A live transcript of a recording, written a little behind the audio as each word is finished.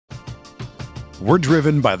We're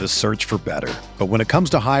driven by the search for better. But when it comes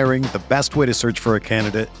to hiring, the best way to search for a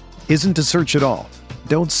candidate isn't to search at all.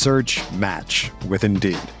 Don't search, match with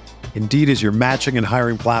Indeed. Indeed is your matching and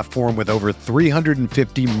hiring platform with over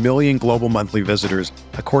 350 million global monthly visitors,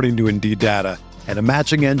 according to Indeed data, and a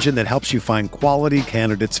matching engine that helps you find quality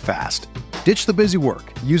candidates fast. Ditch the busy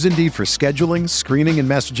work. Use Indeed for scheduling, screening, and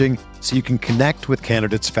messaging so you can connect with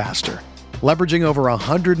candidates faster. Leveraging over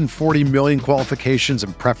 140 million qualifications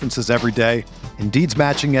and preferences every day, Indeed's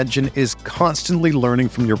matching engine is constantly learning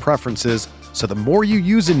from your preferences, so the more you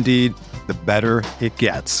use Indeed, the better it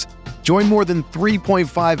gets. Join more than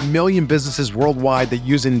 3.5 million businesses worldwide that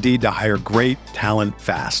use Indeed to hire great talent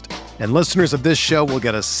fast. And listeners of this show will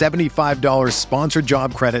get a $75 sponsored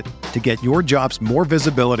job credit to get your jobs more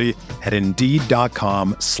visibility at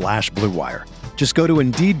Indeed.com/Blue Wire. Just go to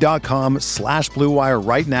Indeed.com/Blue Wire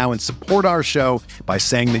right now and support our show by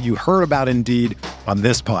saying that you heard about Indeed on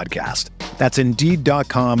this podcast. That's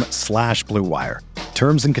Indeed.com/Blue Wire.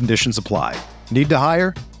 Terms and conditions apply. Need to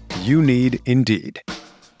hire? You need Indeed.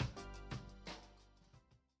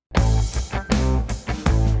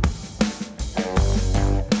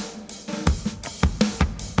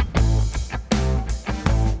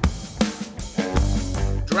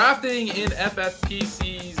 Drafting in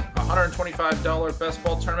FFPC's $125 best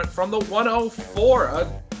ball tournament from the 104,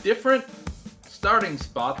 a different starting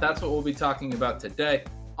spot. That's what we'll be talking about today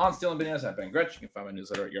on Stealing Bananas at Ben Gretch. You can find my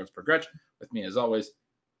newsletter at Yards Per Gretch. With me, as always,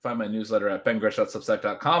 find my newsletter at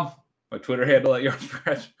bengretch.substack.com. My Twitter handle at Yards Per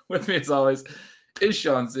Gretch. With me, as always, is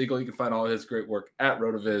Sean Siegel. You can find all of his great work at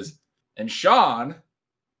RotoViz. And Sean,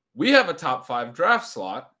 we have a top 5 draft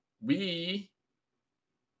slot.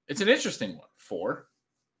 It's an interesting one. 4.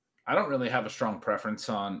 I don't really have a strong preference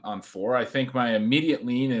on 4. I think my immediate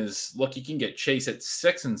lean is, look, you can get Chase at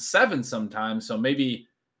 6 and 7 sometimes. So maybe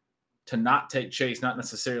to not take Chase, not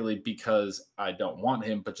necessarily because I don't want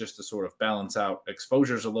him, but just to sort of balance out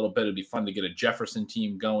exposures a little bit. It'd be fun to get a Jefferson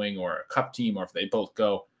team going or a Cup team, or if they both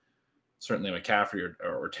go, certainly a McCaffrey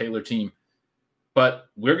or Taylor team.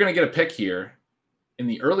 But we're going to get a pick here in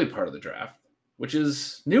the early part of the draft, which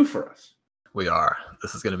is new for us. We are.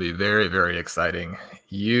 This is going to be very, very exciting.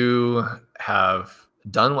 You have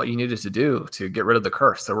done what you needed to do to get rid of the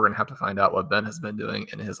curse. So we're going to have to find out what Ben has been doing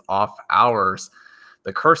in his off hours.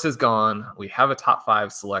 The curse is gone. We have a top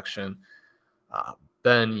 5 selection.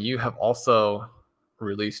 Ben, you have also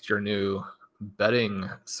released your new betting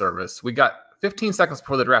service. We got 15 seconds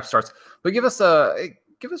before the draft starts, but give us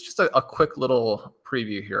just a quick little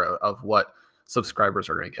preview here of what subscribers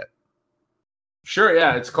are going to get. Sure,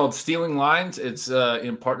 yeah. It's called Stealing Lines. It's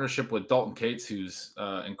in partnership with Dalton Cates, who's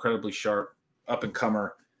incredibly sharp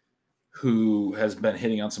up-and-comer, who has been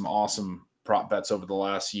hitting on some awesome prop bets over the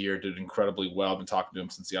last year, did incredibly well. I've been talking to him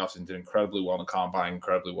since the offseason, did incredibly well in the combine,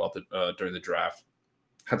 incredibly well during the draft.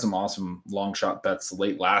 Had some awesome long shot bets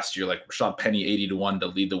late last year, like Rashad Penny 80-1 to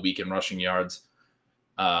lead the week in rushing yards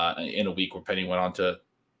in a week where Penny went on to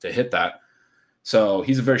hit that. So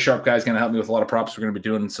he's a very sharp guy. He's going to help me with a lot of props. We're going to be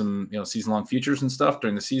doing some, season-long futures and stuff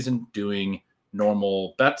during the season, doing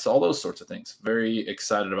normal bets, all those sorts of things. Very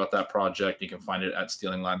excited about that project. You can find it at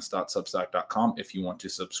stealinglines.substack.com if you want to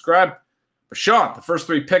subscribe. But Sean, the first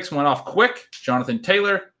 3 picks went off quick. Jonathan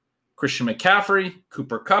Taylor, Christian McCaffrey,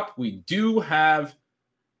 Cooper Kupp. We do have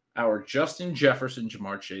our Justin Jefferson,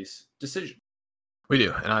 Jamar Chase decision. We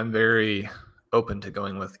do, and I'm very open to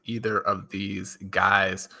going with either of these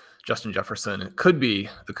guys. Justin Jefferson could be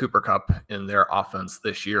the Cooper Kupp in their offense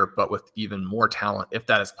this year, but with even more talent, if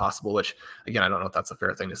that is possible, which, again, I don't know if that's a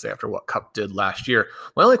fair thing to say after what Kupp did last year.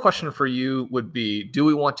 My only question for you would be, do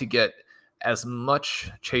we want to get as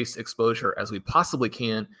much Chase exposure as we possibly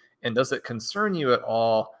can? And does it concern you at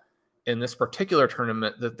all in this particular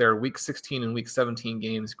tournament that their Week 16 and Week 17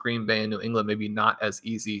 games, Green Bay and New England, maybe not as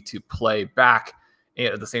easy to play back?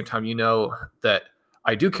 And at the same time, that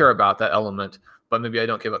I do care about that element, but maybe I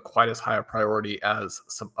don't give it quite as high a priority as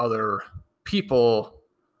some other people.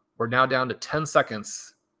 We're now down to 10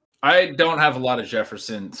 seconds. I don't have a lot of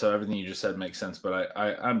Jefferson, so everything you just said makes sense. But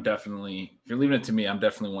I'm definitely, if you're leaving it to me, I'm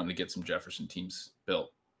definitely wanting to get some Jefferson teams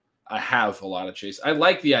built. I have a lot of Chase. I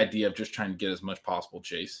like the idea of just trying to get as much possible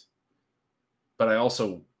Chase. But I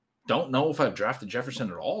also don't know if I've drafted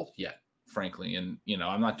Jefferson at all yet, frankly. And,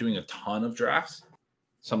 I'm not doing a ton of drafts.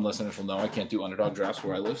 Some listeners will know I can't do underdog drafts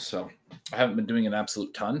where I live, so I haven't been doing an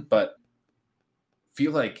absolute ton, but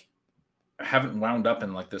feel like I haven't wound up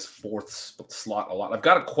in like this 4th slot a lot. I've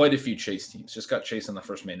got quite a few Chase teams. Just got Chase on the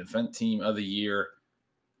first main event team of the year.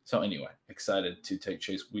 So anyway, excited to take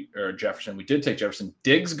Jefferson. We did take Jefferson.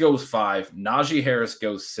 Diggs goes 5. Najee Harris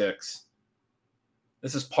goes 6.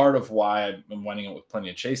 this is part of why I've been winding up with plenty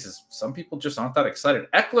of chases. Some people just aren't that excited.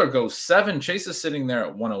 Eckler goes 7. Chase is sitting there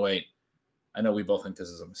at 108. I know we both think this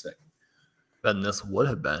is a mistake. Then this would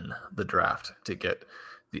have been the draft to get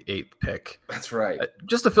the 8th pick. That's right.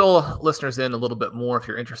 Just to fill listeners in a little bit more, if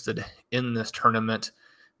you're interested in this tournament,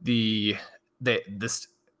 this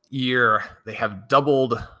year they have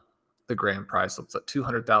doubled the grand prize. So it's at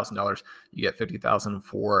 $200,000. You get $50,000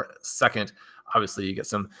 for second. Obviously, you get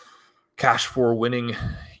some cash for winning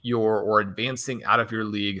or advancing out of your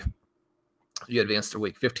league. You advance to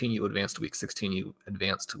week 15, you advance to week 16, you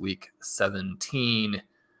advance to week 17.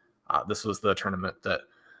 This was the tournament that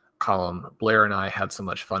Colin Blair and I had so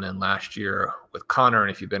much fun in last year with Connor.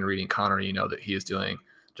 And if you've been reading Connor, you know that he is doing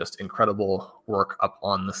just incredible work up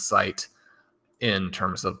on the site in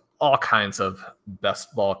terms of all kinds of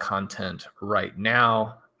best ball content right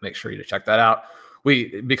now. Make sure you check that out.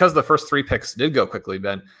 Because the first 3 picks did go quickly,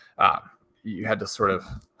 Ben, you had to sort of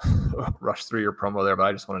rush through your promo there, but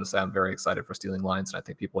I just wanted to say I'm very excited for Stealing Lines, and I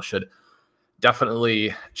think people should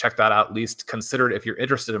definitely check that out. At least consider it if you're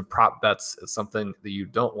interested in prop bets. It's something that you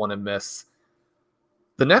don't want to miss.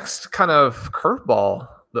 The next kind of curveball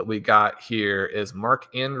that we got here is Mark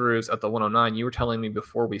Andrews at the 109. You were telling me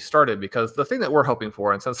before we started, because the thing that we're hoping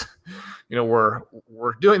for, and since we're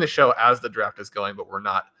doing the show as the draft is going, but we're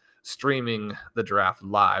not streaming the draft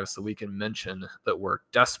live, so we can mention that we're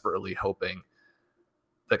desperately hoping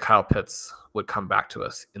that Kyle Pitts would come back to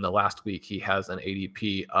us. In the last week, he has an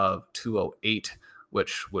ADP of 208,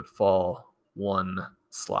 which would fall 1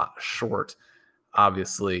 slot short,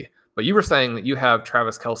 obviously. But you were saying that you have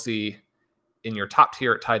Travis Kelce in your top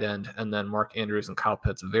tier at tight end, and then Mark Andrews and Kyle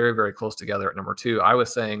Pitts very, very close together at number 2. I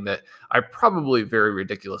was saying that I probably very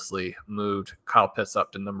ridiculously moved Kyle Pitts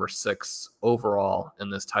up to number 6 overall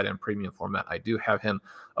in this tight end premium format. I do have him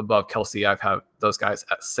above Kelce. I've had those guys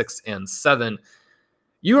at 6 and 7.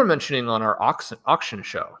 You were mentioning on our auction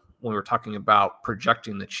show when we were talking about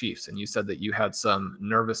projecting the Chiefs, and you said that you had some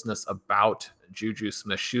nervousness about Juju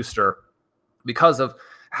Smith-Schuster because of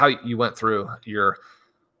how you went through your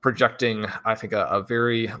projecting, I think, a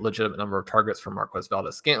very legitimate number of targets for Marquez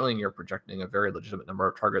Valdes-Scantling. You're projecting a very legitimate number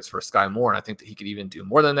of targets for Sky Moore, and I think that he could even do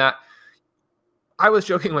more than that. I was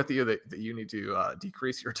joking with you that you need to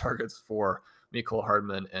decrease your targets for Mecole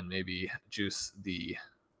Hardman and maybe juice the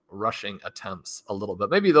rushing attempts a little bit.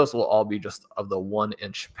 Maybe those will all be just of the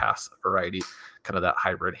 1-inch pass variety, kind of that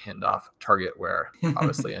hybrid handoff target where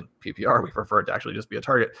obviously in PPR, we prefer it to actually just be a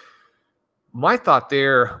target. My thought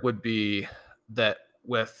there would be that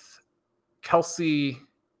with Kelce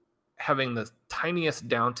having the tiniest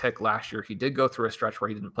downtick last year, he did go through a stretch where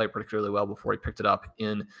he didn't play particularly well before he picked it up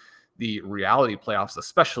in the reality playoffs,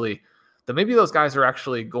 especially, that maybe those guys are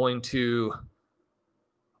actually going to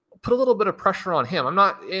put a little bit of pressure on him. I'm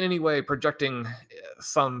not in any way projecting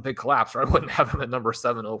some big collapse, or I wouldn't have him at number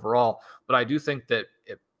 7 overall, but I do think that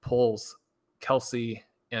it pulls Kelce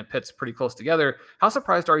and Pitts pretty close together. How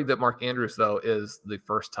surprised are you that Mark Andrews, though, is the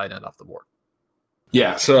first tight end off the board?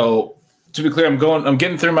 Yeah, so to be clear, I'm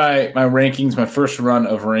getting through my rankings, my first run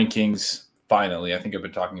of rankings. Finally, I think I've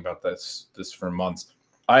been talking about this for months.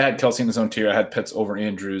 I had Kelce in his own tier. I had Pitts over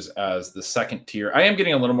Andrews as the second tier. I am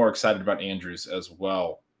getting a little more excited about Andrews as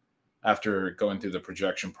well after going through the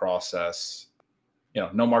projection process.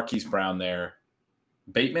 No Marquise Brown there.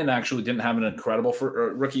 Bateman actually didn't have an incredible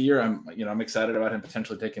rookie year. I'm excited about him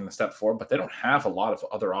potentially taking the step forward, but they don't have a lot of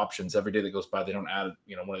other options. Every day that goes by, they don't add,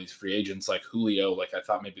 one of these free agents like Julio, like I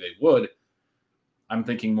thought maybe they would. I'm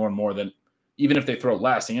thinking more and more that even if they throw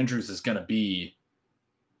less, Andrews is going to be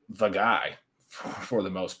the guy for the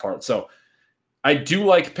most part. So I do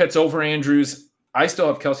like Pitts over Andrews. I still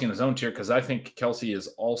have Kelce in his own tier because I think Kelce is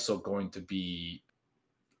also going to be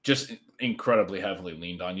just incredibly heavily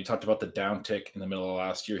leaned on. You talked about the downtick in the middle of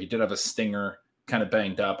last year. He did have a stinger, kind of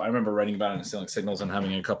banged up. I remember writing about it in Stealing Signals and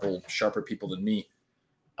having a couple sharper people than me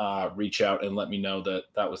reach out and let me know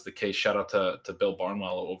that was the case. Shout out to Bill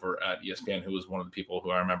Barnwell over at ESPN, who was one of the people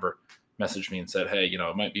who I remember messaged me and said, hey,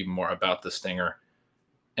 it might be more about the stinger.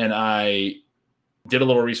 And I did a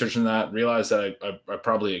little research on that, realized that I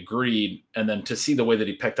probably agreed. And then to see the way that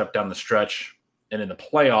he picked up down the stretch and in the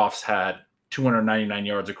playoffs had 299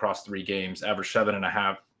 yards across 3 games, averaged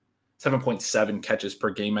 7.7 catches per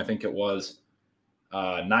game, I think it was,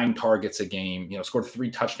 9 targets a game, scored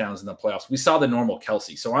 3 touchdowns in the playoffs. We saw the normal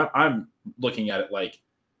Kelce. So I'm looking at it like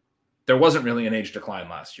there wasn't really an age decline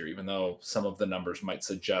last year, even though some of the numbers might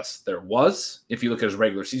suggest there was. If you look at his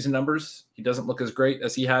regular season numbers, he doesn't look as great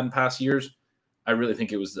as he had in past years. I really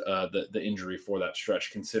think it was the injury for that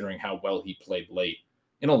stretch, considering how well he played late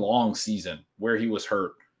in a long season where he was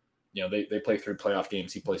hurt. they play 3 playoff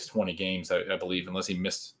games. He plays 20 games, I believe, unless he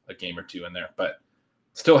missed a game or 2 in there. But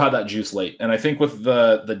still had that juice late. And I think with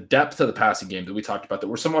the depth of the passing game that we talked about, that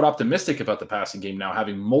we're somewhat optimistic about the passing game now,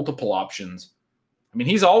 having multiple options. I mean,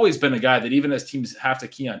 he's always been a guy that even as teams have to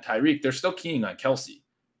key on Tyreek, they're still keying on Kelce.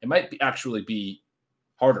 It might actually be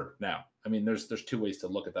harder now. I mean, there's 2 ways to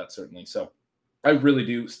look at that, certainly. So I really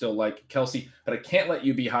do still like Kelce, but I can't let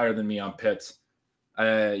you be higher than me on Pitts.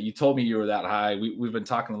 You told me you were that high. We've been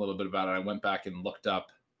talking a little bit about it. I went back and looked up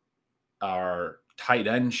our tight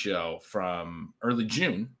end show from early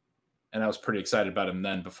June, and I was pretty excited about him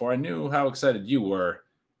then before I knew how excited you were.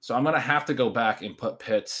 So I'm going to have to go back and put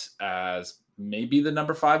Pitts as maybe the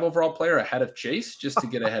number 5 overall player ahead of Chase, just to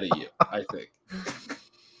get ahead of you, I think.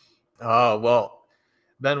 Oh, well,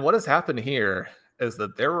 Ben, what has happened here is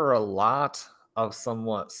that there were a lot of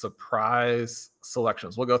somewhat surprise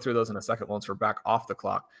selections. We'll go through those in a second once we're back off the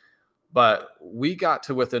clock. But we got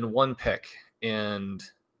to within 1 pick, and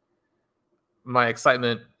my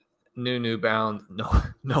excitement knew no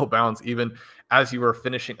bounds, even as you were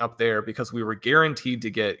finishing up there, because we were guaranteed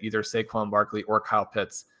to get either Saquon Barkley or Kyle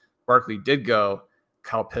Pitts. Barkley did go.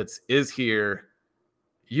 Kyle Pitts is here.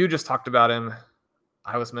 You just talked about him.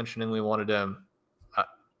 I was mentioning we wanted him.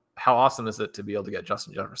 How awesome is it to be able to get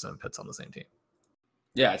Justin Jefferson and Pitts on the same team?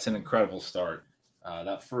 Yeah, it's an incredible start.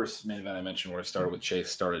 That first main event I mentioned where it started with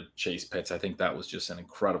Chase Pitts. I think that was just an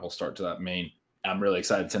incredible start to that main. I'm really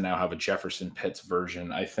excited to now have a Jefferson Pitts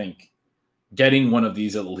version. I think getting one of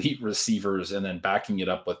these elite receivers and then backing it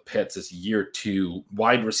up with Pitts is year 2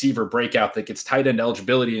 wide receiver breakout that gets tight end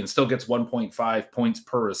eligibility and still gets 1.5 points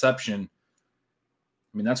per reception.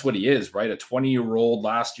 I mean, that's what he is, right? A 20-year-old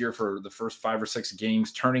last year for the first 5 or 6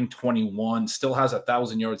 games, turning 21, still has a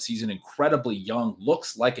 1,000-yard season, incredibly young,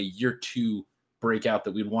 looks like a year 2 breakout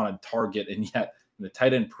that we'd want to target. And yet in the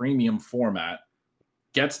tight end premium format,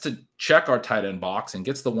 gets to check our tight end box and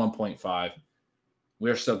gets the 1.5.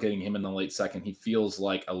 We're still getting him in the late second. He feels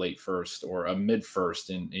like a late first or a mid first.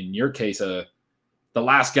 In your case, the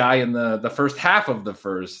last guy in the first half of the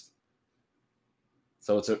first.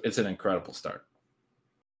 So it's an incredible start.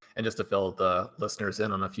 And just to fill the listeners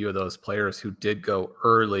in on a few of those players who did go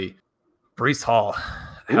early, Breece Hall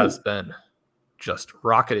has been just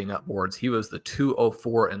rocketing up boards. He was the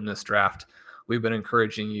 204 in this draft. We've been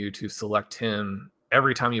encouraging you to select him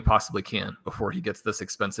every time you possibly can before he gets this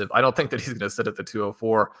expensive. I don't think that he's going to sit at the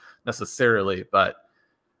 204 necessarily, but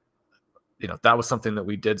that was something that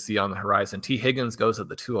we did see on the horizon. T. Higgins goes at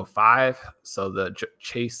the 205. So the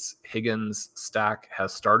Chase Higgins stack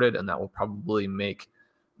has started, and that will probably make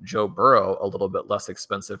Joe Burrow a little bit less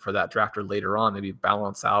expensive for that drafter later on, maybe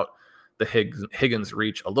balance out the Higgins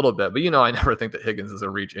reach a little bit. But, I never think that Higgins is a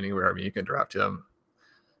reach anywhere. I mean, you can draft him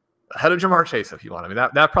ahead of Jamar Chase if you want. I mean,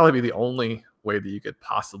 that'd probably be the only way that you could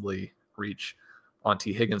possibly reach on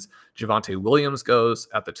T. Higgins. Javonte Williams goes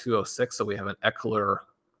at the 206. So we have an Eckler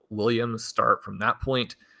Williams start from that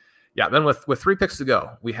point. Yeah, then with 3 picks to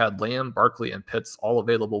go, we had Lamb, Barkley, and Pitts all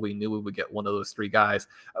available. We knew we would get one of those 3 guys.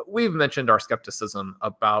 We've mentioned our skepticism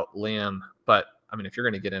about Lamb, but I mean, if you're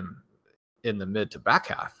going to get him in the mid to back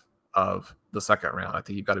half of the second round, I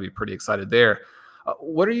think you've got to be pretty excited there.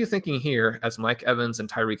 What are you thinking here as Mike Evans and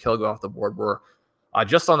Tyreek Hill go off the board? We're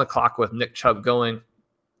just on the clock with Nick Chubb going.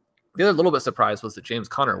 The other little bit surprised was that James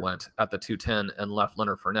Conner went at the 210 and left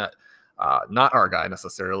Leonard Fournette. Not our guy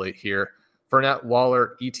necessarily here. Fournette,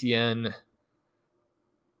 Waller, ETN.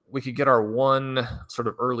 We could get our one sort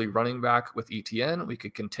of early running back with ETN. We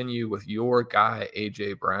could continue with your guy,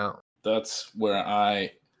 A.J. Brown. That's where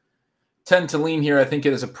I tend to lean here. I think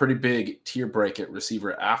it is a pretty big tier break at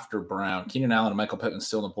receiver after Brown. Keenan Allen and Michael Pittman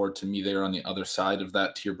still on the board. To me, they're on the other side of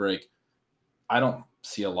that tier break. I don't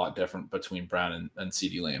see a lot different between Brown and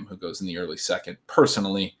CeeDee Lamb, who goes in the early second,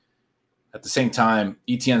 personally. At the same time,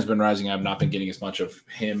 ETN's been rising. I've not been getting as much of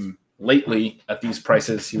him lately at these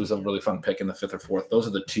prices. He was a really fun pick in the 5th or 4th. Those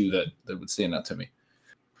are the 2 that would stand out to me.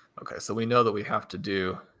 Okay, so we know that we have to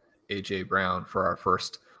do A.J. Brown for our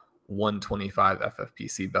first 125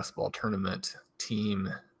 FFPC best ball tournament team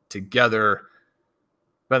together.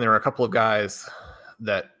 Then there are a couple of guys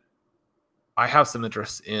that I have some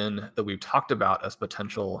interest in that we've talked about as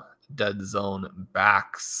potential dead zone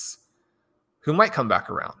backs who might come back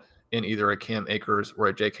around in either a Cam Akers or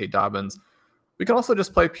a J.K. Dobbins. We can also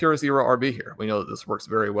just play pure zero RB here. We know that this works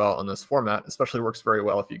very well in this format, especially works very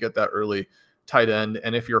well if you get that early tight end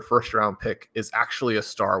and if your first round pick is actually a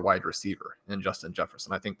star wide receiver in Justin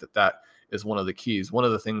Jefferson. I think that is one of the keys. One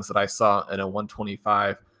of the things that I saw in a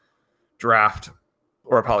 125 draft,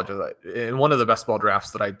 in one of the best ball drafts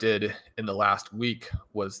that I did in the last week,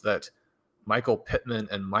 was that Michael Pittman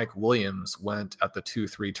and Mike Williams went at the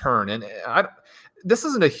 2-3 turn. And this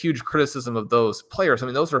isn't a huge criticism of those players. I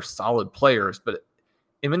mean, those are solid players, but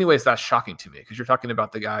in many ways that's shocking to me because you're talking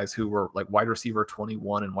about the guys who were like wide receiver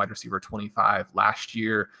 21 and wide receiver 25 last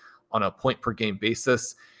year on a point per game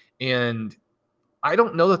basis. And I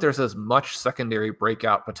don't know that there's as much secondary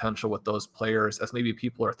breakout potential with those players as maybe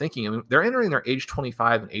people are thinking. I mean, they're entering their age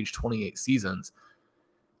 25 and age 28 seasons.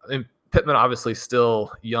 I mean, Pittman obviously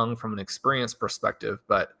still young from an experience perspective,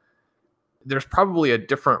 but there's probably a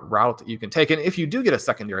different route that you can take. And if you do get a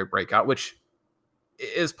secondary breakout, which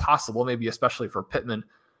is possible, maybe especially for Pittman,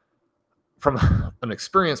 from an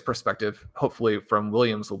experience perspective, hopefully from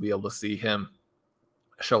Williams, we'll be able to see him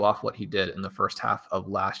show off what he did in the first half of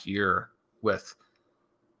last year with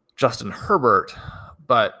Justin Herbert.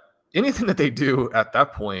 But anything that they do at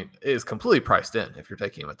that point is completely priced in if you're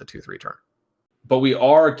taking him at the 2-3 turn. But we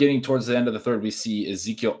are getting towards the end of the third. We see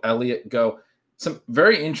Ezekiel Elliott go. Some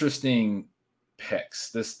very interesting picks.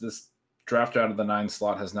 This draft out of the 9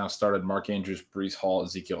 slot has now started. Mark Andrews, Breece Hall,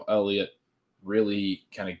 Ezekiel Elliott, really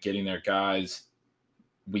kind of getting their guys.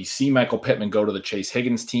 We see Michael Pittman go to the Chase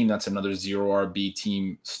Higgins team. That's another 0 RB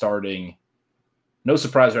team starting. No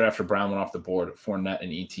surprise right after Brown went off the board. Fournette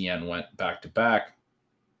and Etienne went back-to-back.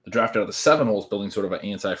 The draft out of the 7 holes, building sort of an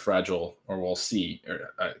anti-fragile, or we'll see,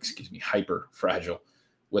 hyper-fragile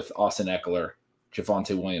with Austin Eckler,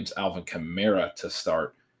 Javonte Williams, Alvin Kamara to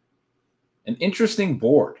start. An interesting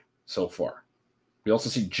board so far. We also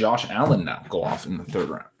see Josh Allen now go off in the 3rd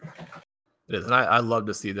round. It is, and I love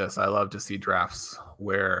to see this. I love to see drafts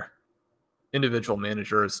where individual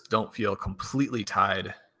managers don't feel completely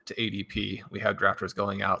tied to ADP. We have drafters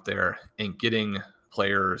going out there and getting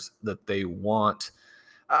players that they want.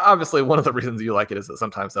 Obviously, one of the reasons you like it is that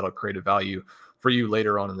sometimes that'll create a value for you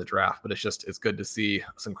later on in the draft, but it's good to see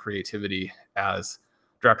some creativity as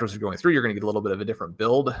drafters are going through. You're going to get a little bit of a different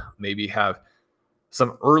build, maybe have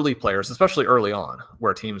some early players, especially early on,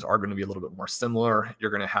 where teams are going to be a little bit more similar.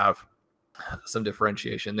 You're going to have some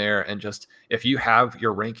differentiation there. And just if you have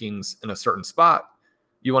your rankings in a certain spot,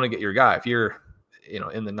 you want to get your guy. If you're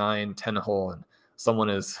in the 9-10 hole and someone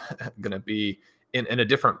is going to be in a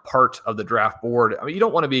different part of the draft board, I mean, you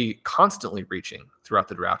don't want to be constantly reaching throughout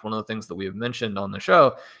the draft. One of the things that we have mentioned on the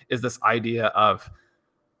show is this idea of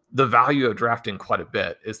the value of drafting quite a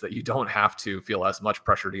bit is that you don't have to feel as much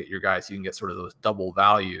pressure to get your guys. You can get sort of those double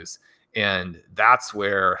values. And that's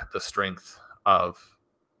where the strength of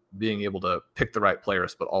being able to pick the right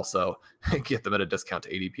players, but also get them at a discount to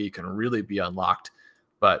ADP can really be unlocked.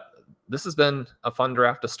 But this has been a fun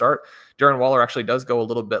draft to start. Darren Waller actually does go a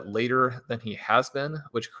little bit later than he has been,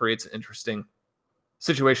 which creates an interesting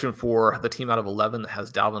situation for the team out of 11 that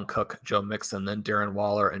has Dalvin Cook, Joe Mixon, then Darren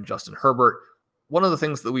Waller, and Justin Herbert. One of the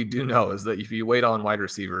things that we do know is that if you wait on wide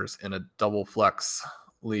receivers in a double flex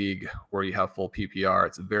league where you have full PPR,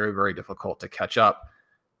 it's very, very difficult to catch up.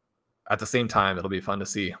 At the same time, it'll be fun to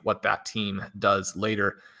see what that team does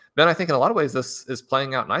later. Ben, I think in a lot of ways, this is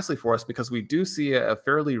playing out nicely for us because we do see a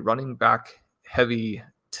fairly running back heavy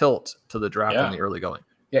tilt to the draft in the early going.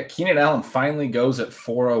 Yeah, Keenan Allen finally goes at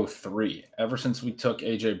 403. Ever since we took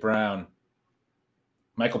A.J. Brown,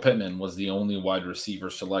 Michael Pittman was the only wide receiver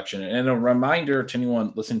selection. And a reminder to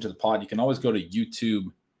anyone listening to the pod, you can always go to YouTube,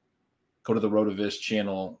 go to the RotoViz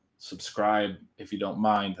channel, subscribe if you don't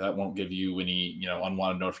mind. That won't give you any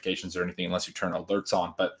unwanted notifications or anything unless you turn alerts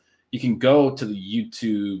on. But you can go to the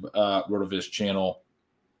YouTube RotoViz channel,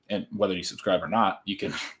 and whether you subscribe or not, you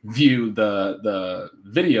can view the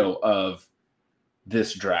video of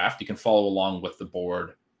this draft. You can follow along with the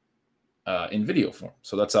board in video form.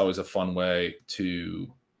 So that's always a fun way to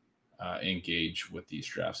engage with these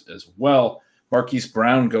drafts as well. Marquise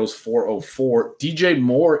Brown goes 404. DJ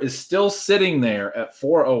Moore is still sitting there at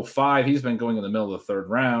 405. He's been going in the middle of the 3rd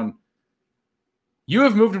round. You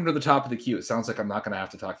have moved him to the top of the queue. It sounds like I'm not going to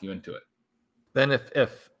have to talk you into it. Then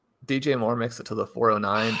if DJ Moore makes it to the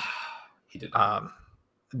 409, he did.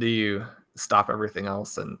 Do you stop everything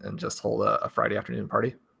else and just hold a Friday afternoon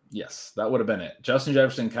party? Yes, that would have been it. Justin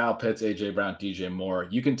Jefferson, Kyle Pitts, A.J. Brown, DJ Moore.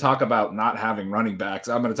 You can talk about not having running backs.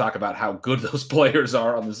 I'm going to talk about how good those players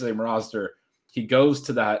are on the same roster. He goes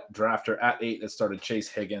to that drafter at 8 that started Chase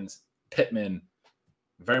Higgins, Pittman,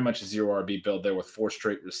 very much a 0 RB build there with 4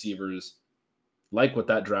 straight receivers. Like what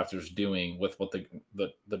that drafter's doing with what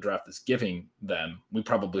the draft is giving them, we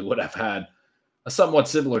probably would have had a somewhat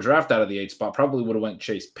similar draft out of the 8 spot. Probably would have went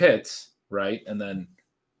Chase Pitts, right? And then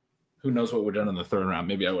who knows what we're done in the 3rd round.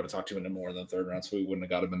 Maybe I would have talked to him into more in the 3rd round, so we wouldn't have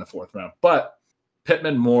got him in the 4th round. But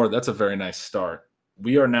Pittman Moore, that's a very nice start.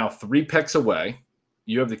 We are now 3 picks away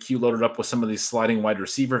You have the queue loaded up with some of these sliding wide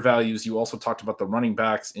receiver values. You also talked about the running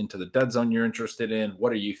backs into the dead zone you're interested in.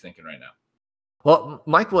 What are you thinking right now? Well,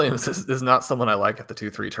 Mike Williams is not someone I like at the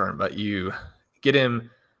 2-3 turn, but you get him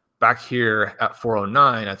back here at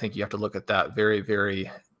 409. I think you have to look at that very, very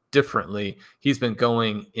differently. He's been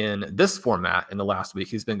going in this format in the last week.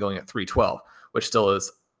 He's been going at 312, which still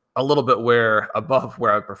is a little bit above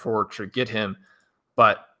where I prefer to get him.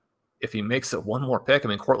 But if he makes it one more pick, I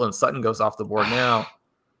mean, Cortland Sutton goes off the board now.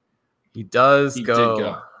 He did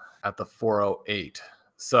go at the 408.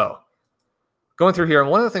 So going through here, and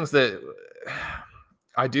one of the things that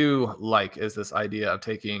I do like is this idea of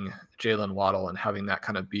taking Jalen Waddle and having that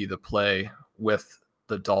kind of be the play with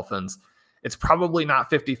the Dolphins. It's probably not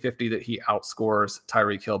 50-50 that he outscores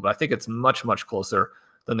Tyreek Hill, but I think it's much, much closer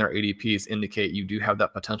than their ADPs indicate. You do have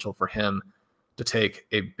that potential for him to take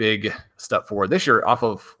a big step forward this year off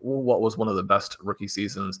of what was one of the best rookie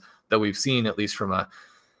seasons that we've seen, at least from a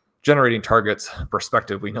generating targets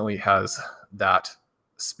perspective. We know he has that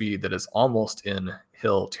speed that is almost in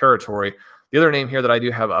Hill territory. The other name here that I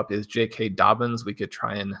do have up is J.K. Dobbins. We could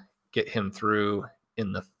try and get him through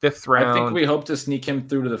in the 5th round. I think we hope to sneak him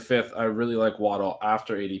through to the 5th. I really like Waddle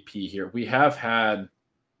after ADP here. We have had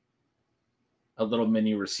a little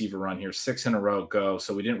mini receiver run here, 6 in a row go.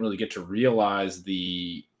 So we didn't really get to realize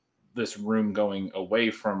this room going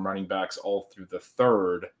away from running backs all through the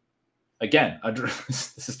 3rd. Again,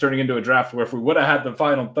 this is turning into a draft where if we would have had the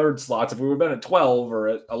final 3rd slots, if we would have been at 12 or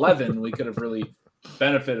at 11, we could have really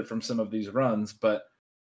benefited from some of these runs. But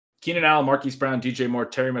Keenan Allen, Marquise Brown, DJ Moore,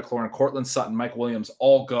 Terry McLaurin, Cortland Sutton, Mike Williams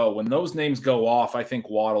all go. When those names go off, I think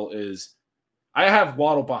I have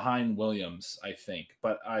Waddle behind Williams, I think,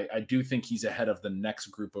 but I do think he's ahead of the next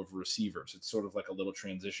group of receivers. It's sort of like a little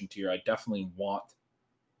transition tier. I definitely want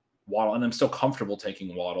Waddle, and I'm still comfortable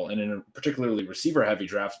taking Waddle, and in a particularly receiver-heavy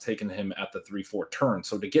draft, taking him at the 3-4 turn.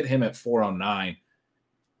 So to get him at 409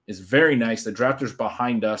 is very nice. The drafters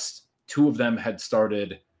behind us, 2 of them had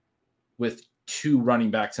started with 2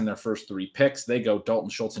 running backs in their first 3 picks. They go Dalton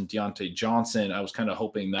Schultz and Deontay Johnson. I was kind of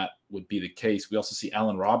hoping that would be the case. We also see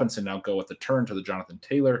Allen Robinson now go at the turn to the Jonathan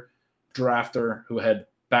Taylor drafter, who had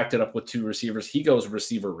backed it up with 2 receivers. He goes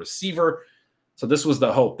receiver. So this was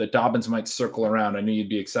the hope that Dobbins might circle around. I knew you'd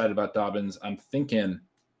be excited about Dobbins. I'm thinking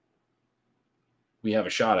we have a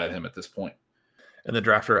shot at him at this point. And the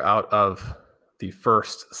drafter out of the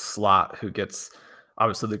 1st slot who gets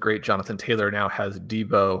obviously the great Jonathan Taylor now has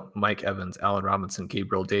Debo, Mike Evans, Allen Robinson,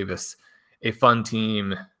 Gabriel Davis, a fun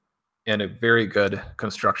team and a very good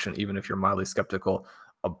construction, even if you're mildly skeptical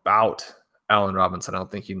about Allen Robinson. I don't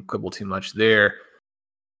think you can quibble too much there.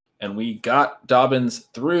 And we got Dobbins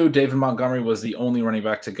through. David Montgomery was the only running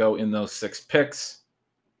back to go in those 6 picks.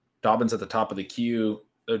 Dobbins at the top of the queue.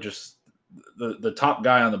 They're just the top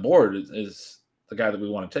guy on the board is the guy that we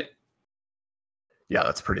want to take. Yeah,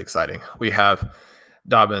 that's pretty exciting. We have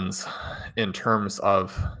Dobbins in terms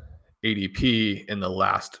of ADP in the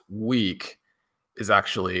last week is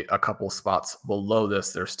actually a couple spots below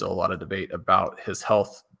this. There's still a lot of debate about his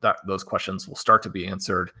health. Those questions will start to be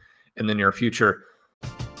answered in the near future.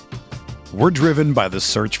 We're driven by the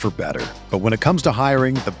search for better. But when it comes to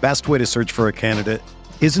hiring, the best way to search for a candidate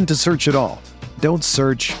isn't to search at all. Don't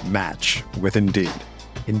search, match with Indeed.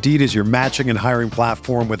 Indeed is your matching and hiring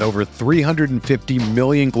platform with over 350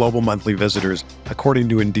 million global monthly visitors, according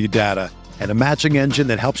to Indeed data, and a matching engine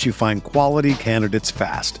that helps you find quality candidates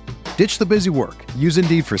fast. Ditch the busy work. Use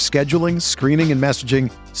Indeed for scheduling, screening, and messaging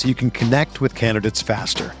so you can connect with candidates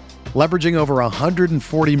faster. Leveraging over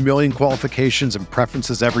 140 million qualifications and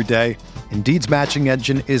preferences every day, Indeed's matching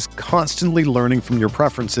engine is constantly learning from your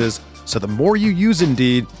preferences, so the more you use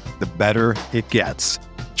Indeed, the better it gets.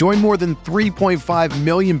 Join more than 3.5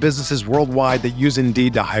 million businesses worldwide that use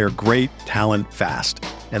Indeed to hire great talent fast.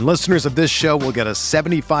 And listeners of this show will get a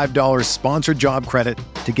 $75 sponsored job credit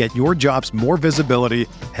to get your jobs more visibility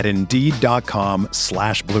at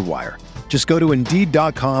Indeed.com/Blue Wire. Just go to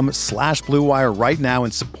Indeed.com/Blue Wire right now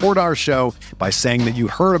and support our show by saying that you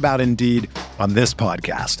heard about Indeed on this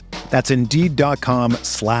podcast. That's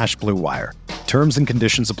Indeed.com/Blue Wire. Terms and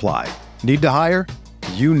conditions apply. Need to hire?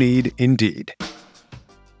 You need Indeed.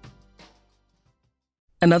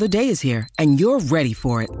 Another day is here, and you're ready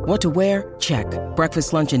for it. What to wear? Check.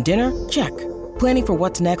 Breakfast, lunch, and dinner? Check. Planning for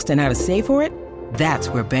what's next and how to save for it? That's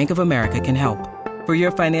where Bank of America can help. For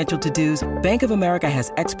your financial to-dos, Bank of America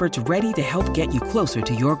has experts ready to help get you closer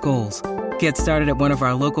to your goals. Get started at one of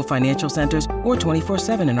our local financial centers or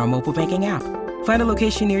 24/7 in our mobile banking app. Find a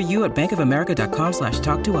location near you at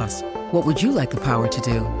bankofamerica.com/talktous. What would you like the power to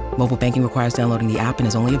do? Mobile banking requires downloading the app and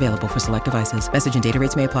is only available for select devices. Message and data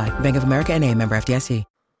rates may apply. Bank of America NA, member FDIC.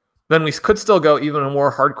 Then we could still go even a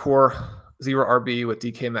more hardcore zero RB with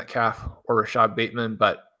DK Metcalf or Rashad Bateman,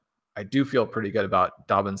 but I do feel pretty good about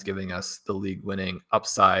Dobbins giving us the league-winning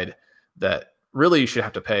upside that really you should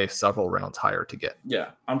have to pay several rounds higher to get.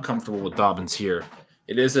 Yeah, I'm comfortable with Dobbins here.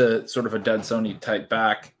 It is a sort of a dead zone type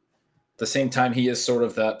back. At the same time, he is sort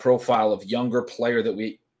of that profile of younger player that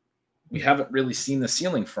we haven't really seen the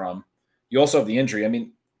ceiling from. You also have the injury. I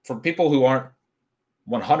mean, for people who aren't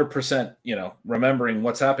 100%, remembering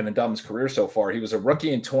what's happened in Dobbins' career so far, he was a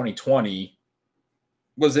rookie in 2020,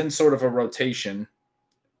 was in sort of a rotation,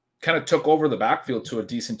 kind of took over the backfield to a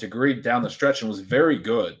decent degree down the stretch and was very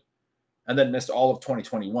good, and then missed all of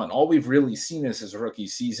 2021. All we've really seen is his rookie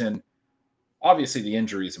season. Obviously, the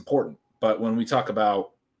injury is important, but when we talk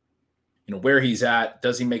about where he's at,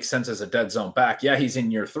 does he make sense as a dead zone back? Yeah, he's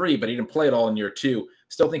in year 3, but he didn't play it all in year 2.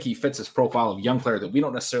 Still think he fits his profile of young player that we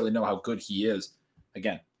don't necessarily know how good he is.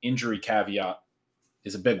 Again, injury caveat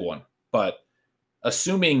is a big one, but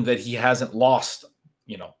assuming that he hasn't lost,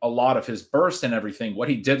 a lot of his burst and everything, what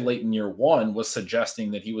he did late in year 1 was suggesting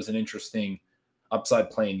that he was an interesting upside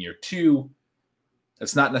play in year 2.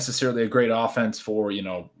 It's not necessarily a great offense for,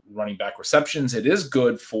 running back receptions. It is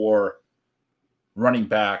good for running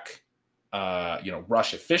back,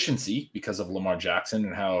 rush efficiency because of Lamar Jackson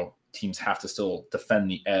and how teams have to still defend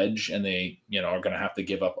the edge, and they, are going to have to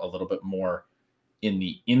give up a little bit more in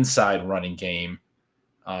the inside running game,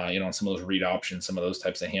 on some of those read options, some of those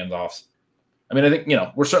types of handoffs. I mean, I think,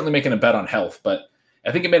 we're certainly making a bet on health, but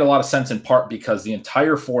I think it made a lot of sense in part because the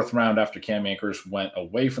entire 4th round after Cam Akers went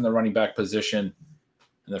away from the running back position,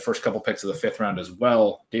 and the first couple picks of the 5th round as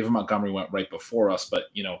well. David Montgomery went right before us, but,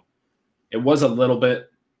 it was a little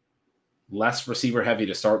bit less receiver heavy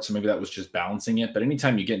to start, so maybe that was just balancing it. But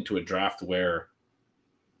anytime you get into a draft where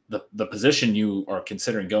the position you are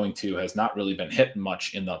considering going to has not really been hit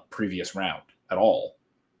much in the previous round at all,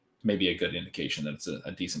 maybe a good indication that it's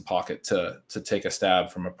a decent pocket to take a stab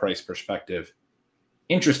from a price perspective.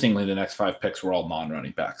 Interestingly, the next 5 picks were all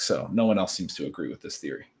non-running backs, so no one else seems to agree with this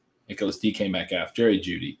theory. It goes DK Metcalf, Jerry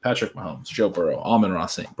Jeudy, Patrick Mahomes, Joe Burrow, Amon-Ra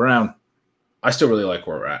St. Brown. I still really like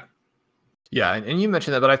where we're at. Yeah, and you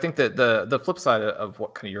mentioned that, but I think that the flip side of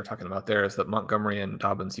what kind of you're talking about there is that Montgomery and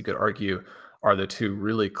Dobbins, you could argue, are the 2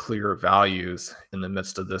 really clear values in the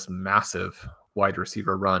midst of this massive wide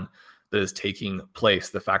receiver run that is taking place.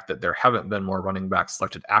 The fact that there haven't been more running backs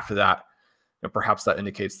selected after that, perhaps that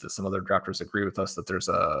indicates that some other drafters agree with us that there's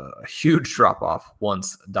a huge drop-off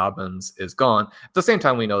once Dobbins is gone. At the same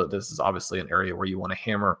time, we know that this is obviously an area where you want to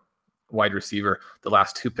hammer wide receiver. The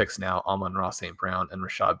last 2 picks now, Amon-Ra St. Brown and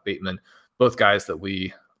Rashad Bateman, both guys that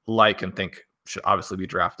we like and think should obviously be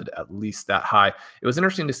drafted at least that high. It was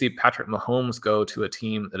interesting to see Patrick Mahomes go to a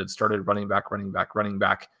team that had started running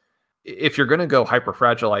back. If you're going to go hyper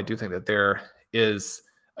fragile, I do think that there is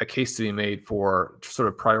a case to be made for sort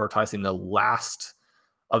of prioritizing the last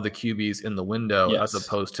of the QBs in the window, yes, as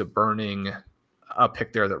opposed to burning a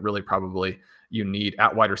pick there that really probably you need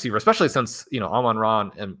at wide receiver, especially since,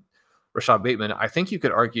 Amon-Ra and Rashad Bateman, I think you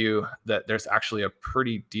could argue that there's actually a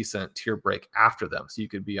pretty decent tier break after them. So you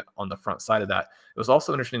could be on the front side of that. It was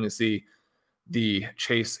also interesting to see the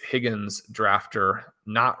Chase Higgins drafter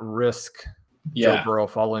not risk Joe Burrow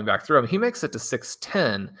following back through him. He makes it to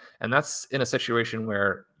 6'10", and that's in a situation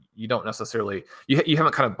where you don't necessarily, you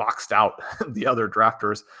haven't kind of boxed out the other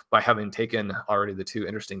drafters by having taken already the 2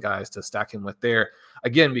 interesting guys to stack him with there.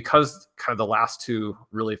 Again, because kind of the last 2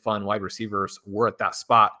 really fun wide receivers were at that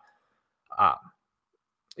spot.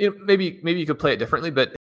 Maybe you could play it differently,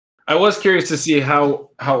 but I was curious to see how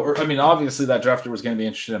I mean, obviously that drafter was going to be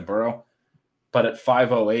interested in Burrow, but at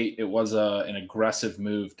 508, it was an aggressive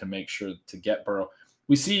move to make sure to get Burrow.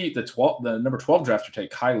 We see the number 12 drafter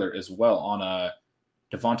take Kyler as well on a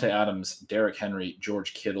Devontae Adams, Derrick Henry,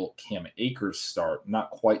 George Kittle, Cam Akers start. Not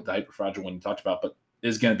quite the hyperfragile one you talked about, but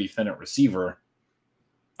is going to be thin at receiver.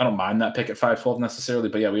 I don't mind that pick at 512 necessarily,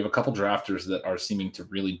 but yeah, we have a couple drafters that are seeming to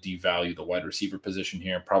really devalue the wide receiver position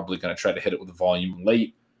here. Probably going to try to hit it with the volume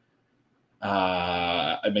late.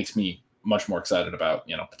 It makes me much more excited about,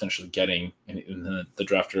 potentially getting in the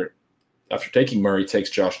drafter after taking Murray takes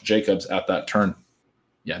Josh Jacobs at that turn.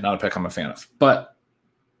 Yeah, not a pick I'm a fan of, but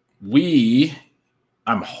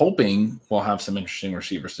I'm hoping we'll have some interesting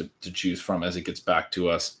receivers to choose from as it gets back to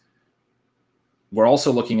us. We're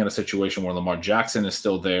also looking at a situation where Lamar Jackson is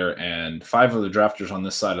still there, and 5 of the drafters on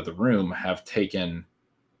this side of the room have taken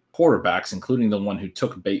quarterbacks, including the one who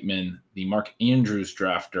took Bateman. The Mark Andrews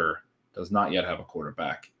drafter does not yet have a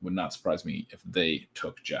quarterback. Would not surprise me if they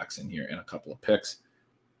took Jackson here in a couple of picks.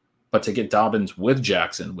 But to get Dobbins with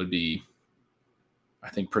Jackson would be, I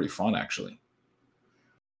think, pretty fun, actually.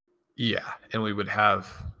 Yeah, and we would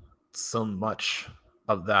have so much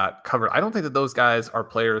of that covered. I don't think that those guys are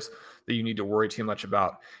players that you need to worry too much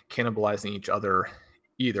about cannibalizing each other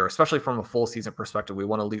either, especially from a full season perspective. We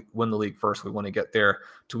want to win the league first. We want to get there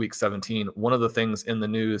to week 17. One of the things in the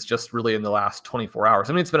news just really in the last 24 hours,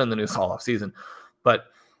 I mean, it's been in the news all off season, but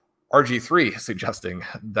RG3 suggesting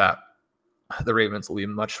that the Ravens will be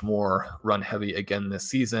much more run heavy again this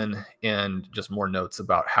season, and just more notes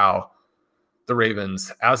about how the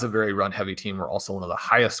Ravens, as a very run heavy team, are also one of the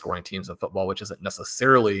highest scoring teams in football, which isn't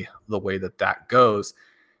necessarily the way that goes.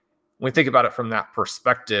 When we think about it from that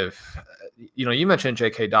perspective, you mentioned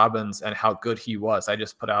J.K. Dobbins and how good he was. I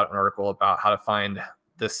just put out an article about how to find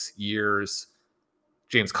this year's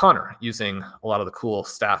James Conner using a lot of the cool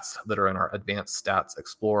stats that are in our Advanced Stats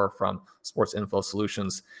Explorer from Sports Info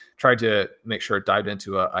Solutions. Tried to make sure it dived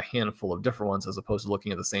into a handful of different ones as opposed to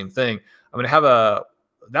looking at the same thing. I'm going to have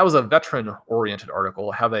that was a veteran-oriented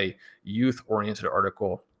article. I have a youth-oriented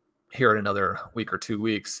article here in another week or 2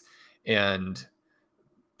 weeks. And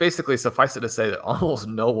basically, suffice it to say that almost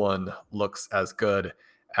no one looks as good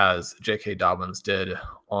as J.K. Dobbins did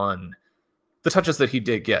on the touches that he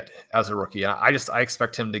did get as a rookie. I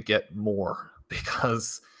expect him to get more,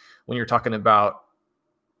 because when you're talking about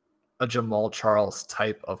a Jamal Charles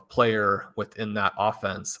type of player within that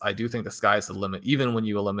offense, I do think the sky's the limit, even when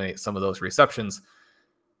you eliminate some of those receptions.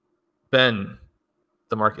 Ben,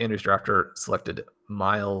 the Mark Andrews drafter, selected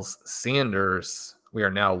Miles Sanders. We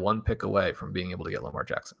are now one pick away from being able to get Lamar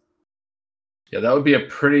Jackson. Yeah, that would be a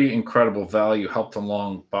pretty incredible value, helped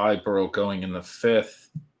along by Burrow going in the 5th.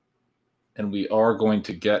 And we are going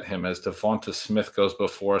to get him as Devonta Smith goes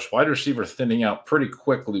before us. Wide receiver thinning out pretty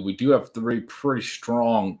quickly. We do have 3 pretty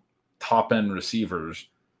strong top-end receivers.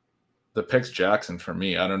 The pick's Jackson for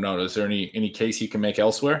me. I don't know. Is there any case you can make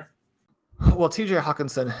elsewhere? Well, TJ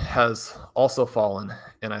Hawkinson has also fallen,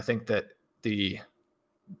 and I think that the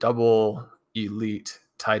double elite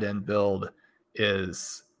tight end build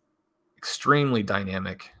is extremely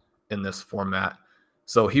dynamic in this format.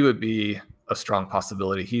 So he would be a strong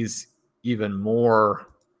possibility. He's even more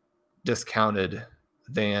discounted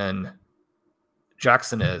than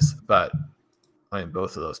Jackson is, but I mean,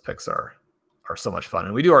 both of those picks are so much fun,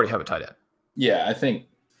 and we do already have a tight end. Yeah, I think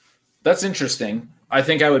that's interesting. I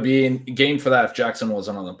think I would be in game for that if Jackson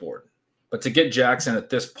wasn't on the board. But to get Jackson at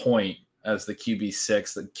this point as the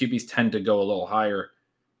QB6, the QBs tend to go a little higher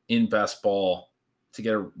in best ball to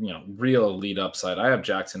get a real elite upside. I have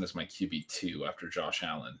Jackson as my QB2 after Josh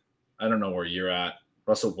Allen. I don't know where you're at.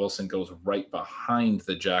 Russell Wilson goes right behind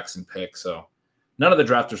the Jackson pick. So none of the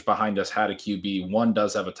drafters behind us had a QB. One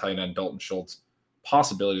does have a tight end, Dalton Schultz.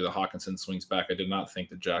 Possibility that Hawkinson swings back. I did not think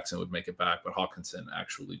that Jackson would make it back, but Hawkinson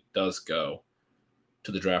actually does go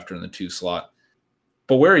to the drafter in the 2 slot.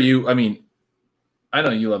 But where are you? I mean, I know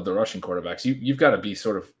you love the rushing quarterbacks. You've got to be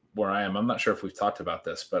sort of where I am. I'm not sure if we've talked about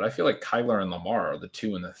this, but I feel like Kyler and Lamar are the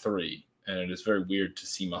 2 and the 3, and it is very weird to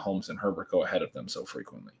see Mahomes and Herbert go ahead of them so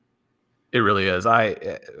frequently. It really is.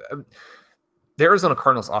 The Arizona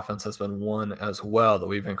Cardinals offense has been one as well that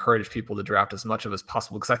we've encouraged people to draft as much of as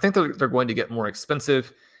possible, because I think they're going to get more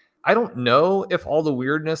expensive. I don't know if all the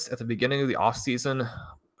weirdness at the beginning of the offseason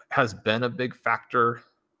has been a big factor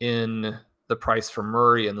in the price for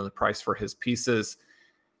Murray and then the price for his pieces.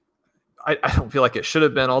 I don't feel like it should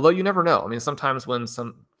have been, although you never know. I mean, sometimes when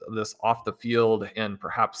some of this off the field and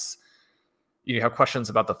perhaps you have questions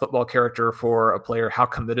about the football character for a player, how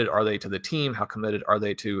committed are they to the team? How committed are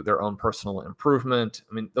they to their own personal improvement?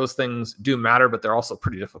 I mean, those things do matter, but they're also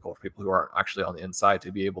pretty difficult for people who aren't actually on the inside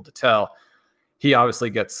to be able to tell. He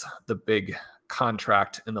obviously gets the big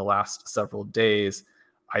contract in the last several days.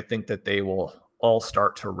 I think that they will all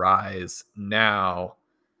start to rise now.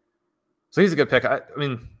 So he's a good pick. I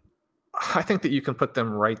mean, I think that you can put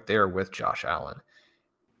them right there with Josh Allen.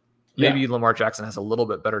 Maybe Lamar Jackson has a little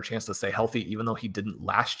bit better chance to stay healthy, even though he didn't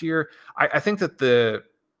last year. I think that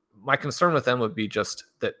my concern with them would be just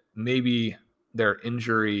that maybe their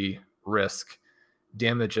injury risk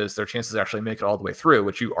damages their chances to actually make it all the way through,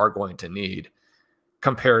 which you are going to need,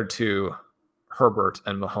 compared to Herbert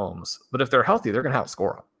and Mahomes. But if they're healthy, they're going to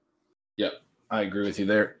outscore them. Yep, I agree with you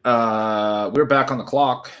there. We're back on the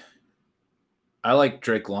clock. I like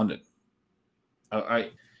Drake London.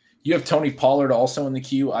 You have Tony Pollard also in the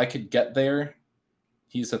queue. I could get there.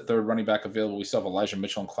 He's the 3rd running back available. We still have Elijah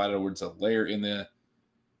Mitchell and Clyde Edwards-Helaire in the,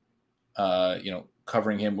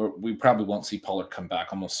 covering him. We probably won't see Pollard come back.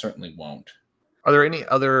 Almost certainly won't. Are there any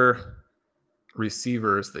other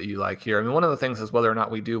receivers that you like here? I mean, one of the things is whether or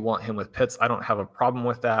not we do want him with Pitts. I don't have a problem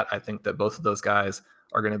with that. I think that both of those guys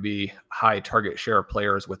are going to be high target share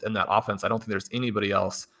players within that offense. I don't think there's anybody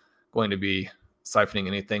else going to be siphoning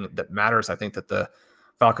anything that matters. I think that the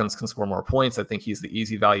Falcons can score more points. I think he's the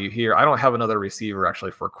easy value here. I don't have another receiver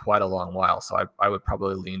actually for quite a long while, so I would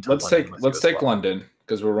probably lean to London. Let's take London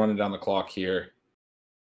because we're running down the clock here.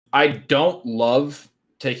 I don't love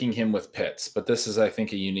taking him with Pitts, but this is, I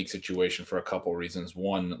think, a unique situation for a couple reasons.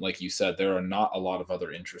 One, like you said, there are not a lot of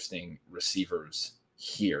other interesting receivers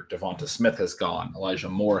here. Devonta Smith has gone. Elijah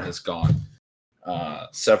Moore has gone.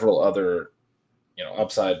 Several other,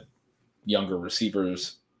 upside younger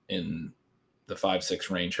receivers in the 5-6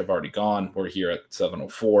 range have already gone. We're here at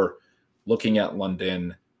 704, looking at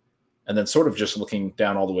London, and then sort of just looking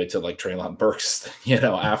down all the way to like Treylon Burks,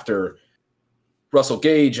 after Russell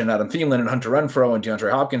Gage and Adam Thielen and Hunter Renfrow and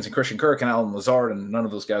DeAndre Hopkins and Christian Kirk and Alan Lazard, and none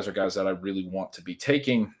of those guys are guys that I really want to be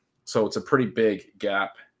taking. So it's a pretty big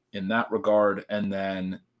gap in that regard. And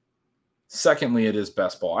then secondly, it is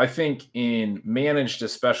best ball. I think in managed,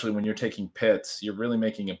 especially when you're taking Pitts, you're really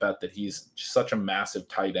making a bet that he's such a massive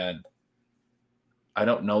tight end. I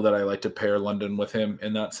don't know that I like to pair London with him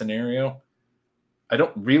in that scenario. I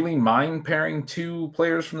don't really mind pairing two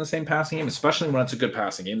players from the same passing game, especially when it's a good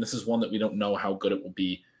passing game. This is one that we don't know how good it will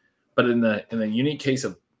be. But in the unique case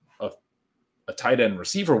of a tight end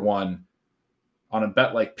receiver one, on a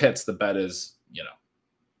bet like Pitts, the bet is,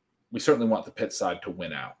 we certainly want the Pitts side to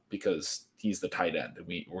win out because he's the tight end and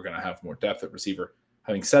we're going to have more depth at receiver.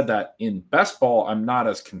 Having said that, in best ball, I'm not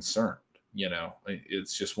as concerned.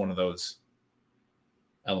 It's just one of those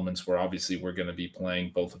elements where obviously we're going to be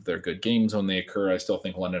playing both of their good games when they occur. I still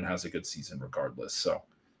think London has a good season regardless. So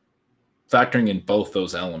factoring in both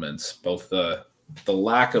those elements, both the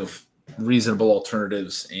lack of reasonable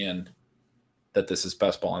alternatives and that this is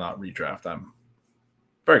best ball and not redraft, I'm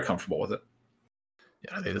very comfortable with it.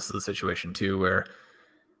 Yeah, I think this is a situation too where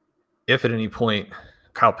if at any point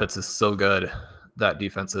Kyle Pitts is so good that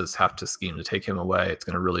defenses have to scheme to take him away, it's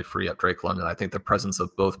going to really free up Drake London. I think the presence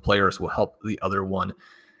of both players will help the other one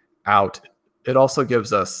out. It also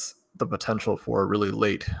gives us the potential for a really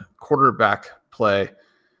late quarterback play,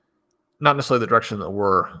 not necessarily the direction that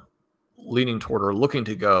we're leaning toward or looking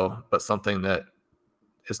to go, but something that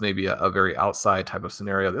is maybe a very outside type of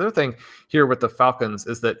scenario. The other thing here with the Falcons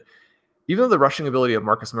is that even though the rushing ability of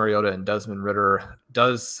Marcus Mariota and Desmond Ridder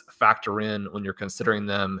does factor in when you're considering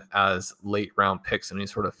them as late round picks in any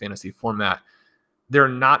sort of fantasy format, they're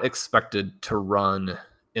not expected to run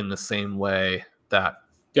in the same way that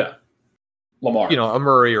Lamar, a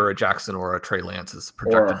Murray or a Jackson or a Trey Lance is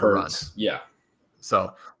projected to run. Yeah.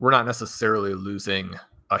 So we're not necessarily losing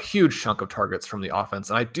a huge chunk of targets from the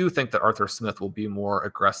offense. And I do think that Arthur Smith will be more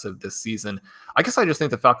aggressive this season. I guess I just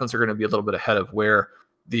think the Falcons are going to be a little bit ahead of where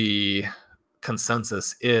the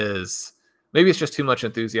consensus is. Maybe it's just too much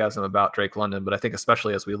enthusiasm about Drake London, but I think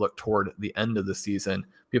especially as we look toward the end of the season,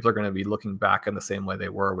 people are going to be looking back in the same way they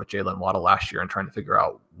were with Jalen Waddle last year and trying to figure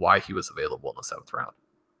out why he was available in the 7th round.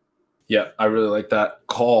 Yeah, I really like that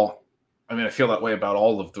call. I mean, I feel that way about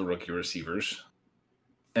all of the rookie receivers.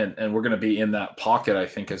 And we're going to be in that pocket, I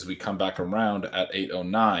think, as we come back around at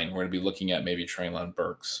 809. We're going to be looking at maybe Treylon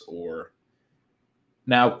Burks or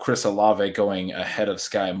now Chris Olave going ahead of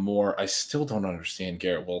Sky Moore. I still don't understand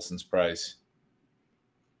Garrett Wilson's price.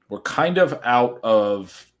 We're kind of out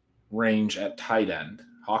of range at tight end.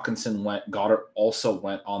 Hawkinson went. Goddard also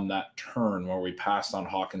went on that turn where we passed on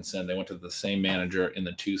Hawkinson. They went to the same manager in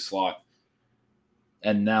the 2 slot.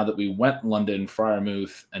 And now that we went London,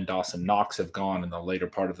 Freiermuth and Dawson Knox have gone in the later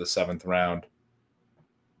part of the 7th round.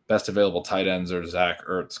 Best available tight ends are Zach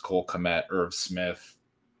Ertz, Cole Kmet, Irv Smith.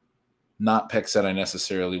 Not picks that I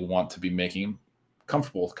necessarily want to be making.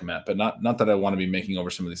 Comfortable with Kmet, but not that I want to be making over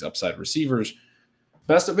some of these upside receivers.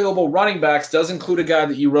 Best available running backs does include a guy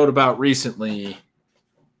that you wrote about recently.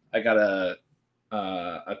 I got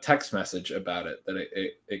a text message about it that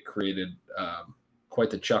it created quite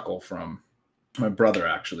the chuckle from. My brother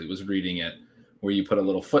actually was reading it, where you put a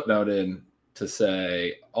little footnote in to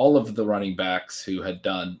say all of the running backs who had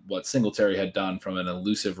done what Singletary had done from an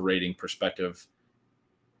elusive rating perspective.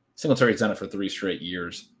 Singletary's done it for 3 straight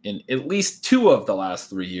years. In at least 2 of the last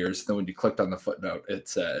 3 years, then when you clicked on the footnote, it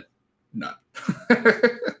said none.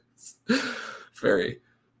 Very,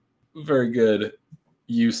 very good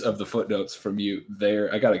use of the footnotes from you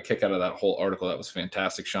there. I got a kick out of that whole article. That was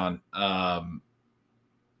fantastic, Sean.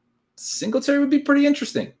 Singletary would be pretty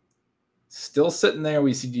interesting. Still sitting there.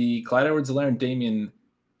 We see Clyde Edwards-Helaire and Damian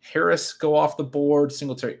Harris go off the board.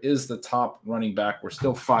 Singletary is the top running back. We're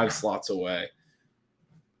still 5 slots away.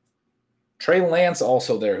 Trey Lance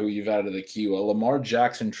also there, who you've added to the queue. A Lamar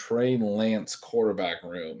Jackson, Trey Lance quarterback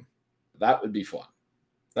room. That would be fun.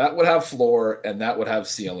 That would have floor and that would have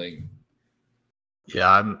ceiling. Yeah,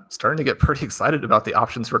 I'm starting to get pretty excited about the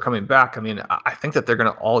options for coming back. I mean, I think that they're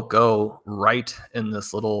going to all go right in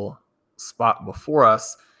this little spot before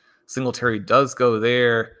us. Singletary does go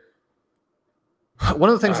there. One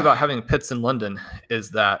of the things about having Pitts in London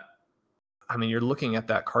is that, I mean, you're looking at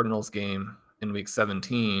that Cardinals game in week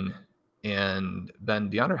 17, and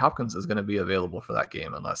DeAndre Hopkins is going to be available for that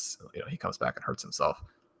game unless he comes back and hurts himself.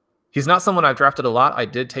 He's not someone I've drafted a lot. I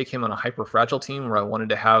did take him on a hyper fragile team where I wanted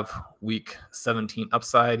to have week 17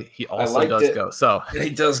 upside. He also does go. So he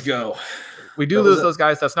does go. We do lose those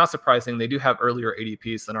guys. That's not surprising. They do have earlier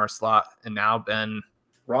ADPs than our slot. And now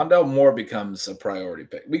Rondell Moore becomes a priority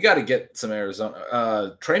pick. We got to get some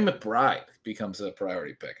Arizona. Trey McBride becomes a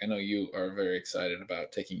priority pick. I know you are very excited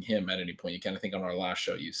about taking him at any point. You kind of think on our last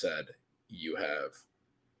show you said you have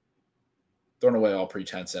thrown away all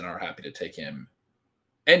pretense and are happy to take him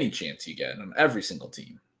any chance you get on every single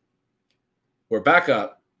team. We're back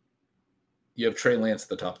up. You have Trey Lance at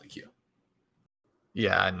the top of the queue.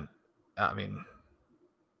 Yeah, and I mean,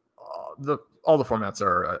 all the formats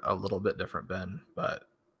are a little bit different, Ben, but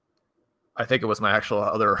I think it was my actual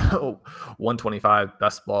other 125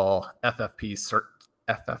 best ball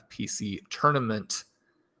FFPC tournament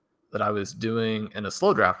that I was doing in a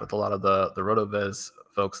slow draft with a lot of the RotoViz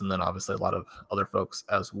folks, and then obviously a lot of other folks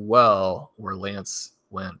as well, where Lance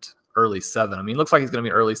went early 7. I mean, looks like he's going to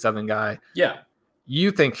be an early 7 guy. Yeah.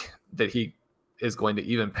 You think that he is going to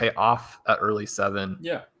even pay off at early 7?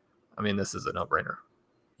 Yeah. I mean, this is a no-brainer.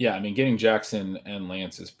 Yeah, I mean, getting Jackson and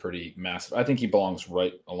Lance is pretty massive. I think he belongs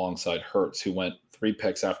right alongside Hurts, who went 3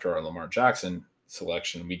 picks after our Lamar Jackson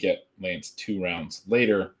selection. We get Lance 2 rounds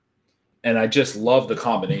later. And I just love the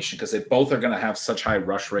combination because they both are going to have such high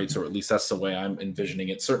rush rates, or at least that's the way I'm envisioning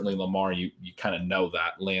it. Certainly Lamar, you kind of know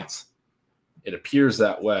that. Lance, it appears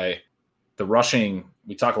that way. The rushing,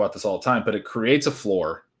 we talk about this all the time, but it creates a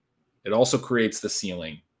floor. It also creates the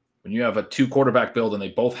ceiling. When you have a 2 quarterback build and they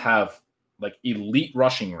both have like elite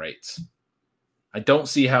rushing rates, I don't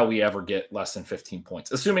see how we ever get less than 15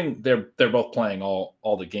 points. Assuming they're both playing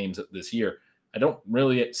all the games this year, I don't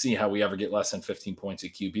really see how we ever get less than 15 points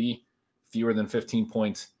at QB, fewer than 15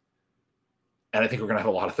 points. And I think we're going to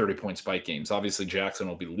have a lot of 30-point spike games. Obviously, Jackson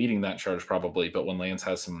will be leading that charge probably, but when Lance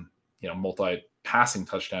has some, multi-passing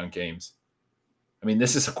touchdown games, I mean,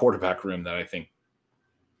 this is a quarterback room that I think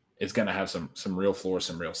is going to have some real floor,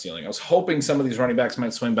 some real ceiling. I was hoping some of these running backs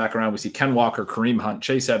might swing back around. We see Ken Walker, Kareem Hunt,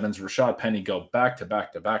 Chase Edmonds, Rashad Penny go back to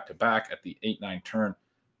back to back to back at the 8-9 turn.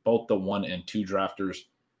 Both the 1 and 2 drafters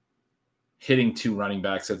hitting 2 running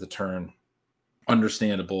backs at the turn.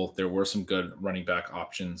 Understandable. There were some good running back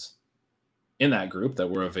options in that group that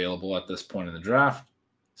were available at this point in the draft.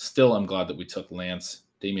 Still, I'm glad that we took Lance.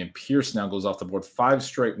 Dameon Pierce now goes off the board. 5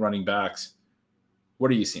 straight running backs.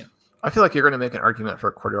 What are you seeing? I feel like you're going to make an argument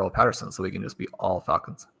for Cordero Patterson so we can just be all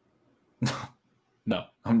Falcons. No,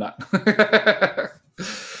 I'm not.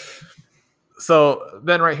 So,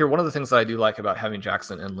 Ben, right here, one of the things that I do like about having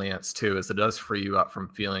Jackson and Lance, too, is it does free you up from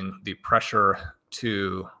feeling the pressure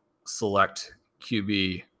to select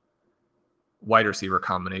QB wide receiver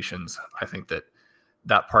combinations. I think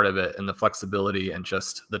that part of it and the flexibility and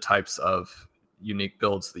just the types of unique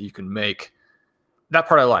builds that you can make, that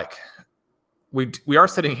part I like. We are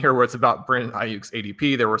sitting here where it's about Brandon Ayuk's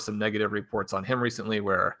ADP. There were some negative reports on him recently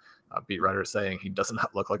where beat writers saying he does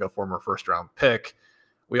not look like a former first-round pick.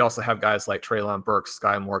 We also have guys like Treylon Burks,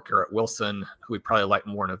 Sky Moore, Garrett Wilson, who we probably like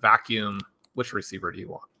more in a vacuum. Which receiver do you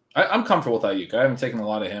want? I'm comfortable with Ayuk. I haven't taken a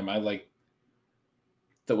lot of him. I like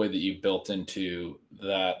the way that you built into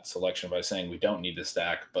that selection by saying we don't need to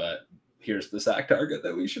stack, but here's the stack target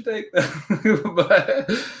that we should take. But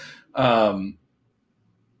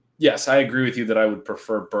yes, I agree with you that I would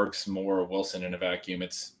prefer Burks, Moore, Wilson in a vacuum.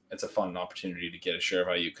 It's a fun opportunity to get a share of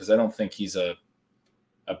Ayuk because I don't think he's a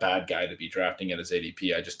bad guy to be drafting at his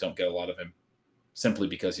ADP. I just don't get a lot of him simply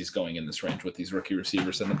because he's going in this range with these rookie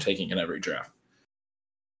receivers that I'm taking in every draft.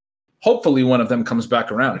 Hopefully one of them comes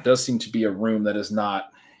back around. It does seem to be a room that is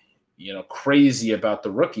not, crazy about the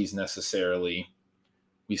rookies necessarily.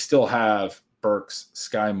 We still have Burks,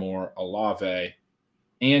 Sky Moore, Olave,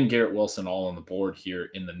 and Garrett Wilson all on the board here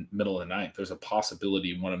in the middle of the 9th. There's a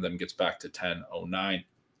possibility one of them gets back to 10-09.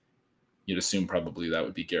 You'd assume probably that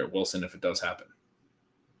would be Garrett Wilson if it does happen.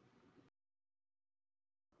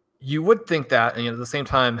 You would think that, and at the same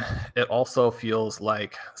time, it also feels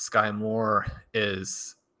like Sky Moore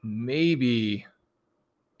is maybe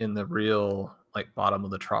in the real bottom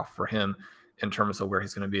of the trough for him in terms of where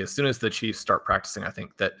he's going to be. As soon as the Chiefs start practicing, I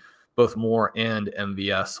think that both Moore and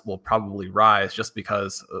MVS will probably rise just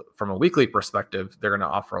because from a weekly perspective, they're going to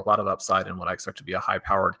offer a lot of upside in what I expect to be a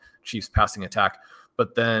high-powered Chiefs passing attack.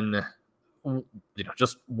 But then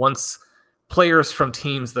just once players from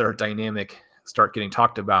teams that are dynamic start getting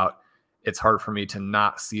talked about, it's hard for me to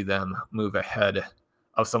not see them move ahead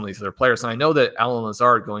of some of these other players. And I know that Allen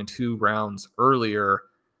Lazard going 2 rounds earlier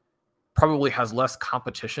probably has less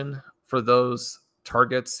competition for those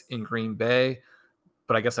targets in Green Bay,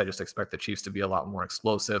 but I guess I just expect the Chiefs to be a lot more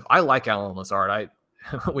explosive. I like Allen Lazard.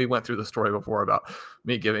 We went through the story before about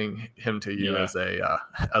me giving him to you as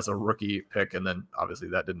a rookie pick, and then obviously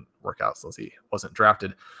that didn't work out since he wasn't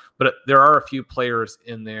drafted. But there are a few players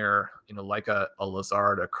in there, like a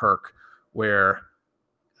Lazard, a Kirk, where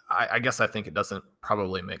I guess I think it doesn't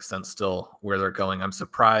probably make sense still where they're going. I'm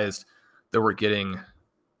surprised that we're getting.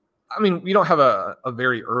 I mean, we don't have a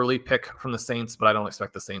very early pick from the Saints, but I don't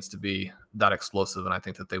expect the Saints to be that explosive, and I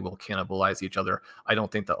think that they will cannibalize each other. I don't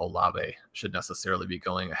think that Olave should necessarily be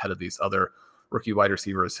going ahead of these other rookie wide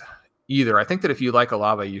receivers either. I think that if you like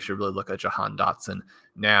Olave, you should really look at Jahan Dotson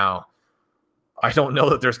now. I don't know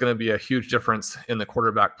that there's going to be a huge difference in the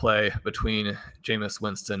quarterback play between Jameis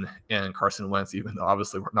Winston and Carson Wentz, even though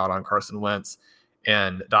obviously we're not on Carson Wentz.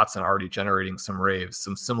 And Dotson already generating some raves,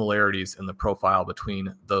 some similarities in the profile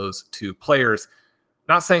between those two players.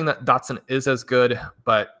 Not saying that Dotson is as good,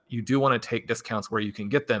 but you do want to take discounts where you can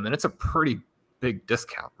get them. And it's a pretty big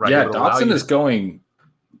discount, right? Yeah, Dotson is going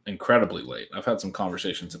incredibly late. I've had some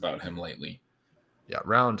conversations about him lately. Yeah,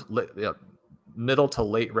 middle to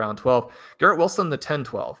late round 12. Garrett Wilson, the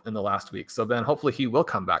 10-12 in the last week. So, Ben, hopefully he will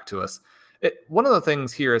come back to us. One of the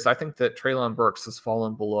things here is I think that Treylon Burks has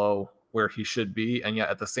fallen below where he should be. And yet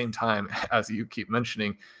at the same time, as you keep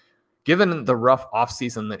mentioning, given the rough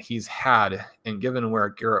offseason that he's had and given where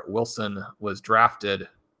Garrett Wilson was drafted,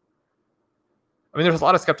 I mean, there's a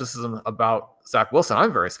lot of skepticism about Zach Wilson.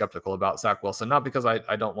 I'm very skeptical about Zach Wilson, not because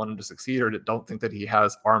I don't want him to succeed or don't think that he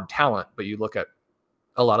has arm talent, but you look at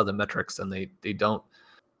a lot of the metrics and they don't,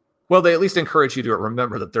 well, they at least encourage you to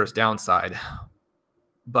remember that there's downside.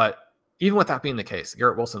 But even with that being the case,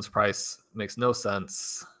 Garrett Wilson's price makes no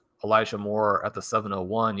sense. Elijah Moore at the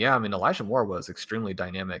 701. Yeah, I mean, Elijah Moore was extremely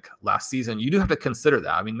dynamic last season. You do have to consider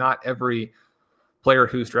that. I mean, not every player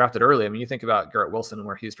who's drafted early. I mean, you think about Garrett Wilson and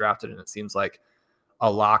where he's drafted, and it seems like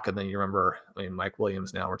a lock. And then you remember, I mean, Mike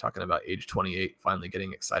Williams now, we're talking about age 28, finally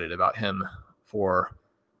getting excited about him for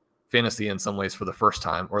fantasy in some ways for the first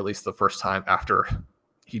time, or at least the first time after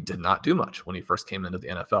he did not do much when he first came into the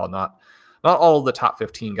NFL. Not all of the top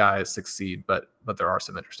 15 guys succeed, but there are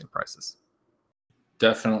some interesting prices.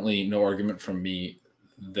 Definitely no argument from me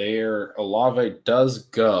there. Olave does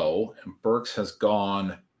go, and Burks has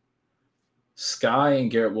gone. Sky and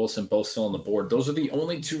Garrett Wilson both still on the board. Those are the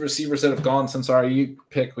only 2 receivers that have gone since our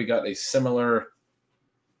pick. We got a similar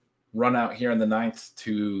run out here in the 9th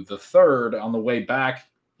to the 3rd. On the way back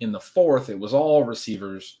in the 4th, it was all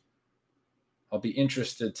receivers. I'll be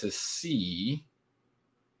interested to see.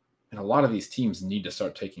 And a lot of these teams need to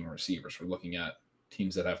start taking receivers. We're looking at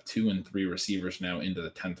teams that have 2 and 3 receivers now into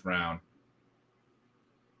the 10th round.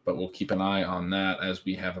 But we'll keep an eye on that as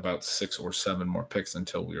we have about 6 or 7 more picks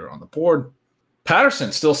until we are on the board.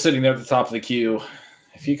 Patterson still sitting there at the top of the queue.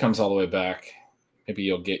 If he comes all the way back, maybe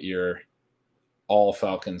you'll get your all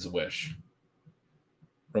Falcons wish.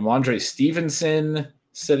 Ramondre Stevenson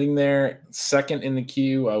sitting there second in the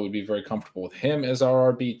queue. I would be very comfortable with him as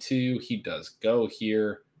our RB2. He does go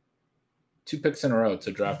here. 2 picks in a row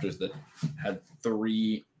to drafters that had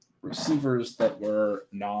 3 receivers that were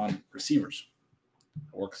non-receivers.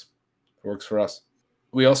 Works for us.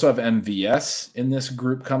 We also have MVS in this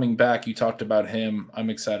group coming back. You talked about him. I'm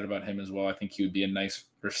excited about him as well. I think he would be a nice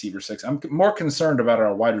receiver 6. I'm more concerned about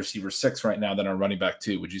our wide receiver 6 right now than our running back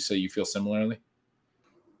 2. Would you say you feel similarly?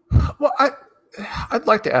 Well, I'd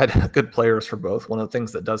like to add good players for both. One of the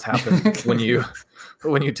things that does happen when you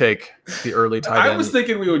take the early tight end. I was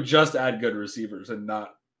thinking we would just add good receivers and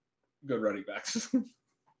not good running backs.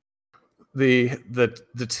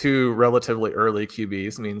 The 2 relatively early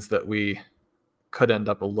QBs means that we could end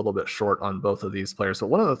up a little bit short on both of these players. But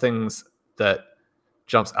one of the things that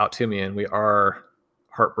jumps out to me, and we are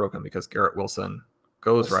heartbroken because Garrett Wilson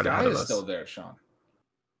goes right ahead of us. Still there, Sean,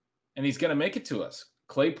 and he's going to make it to us.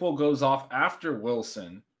 Claypool goes off after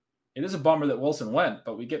Wilson. It is a bummer that Wilson went,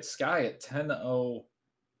 but we get Sky at 10-0.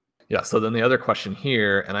 Yeah, so then the other question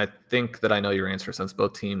here, and I think that I know your answer since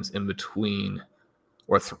both teams in between,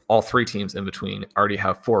 or all 3 teams in between, already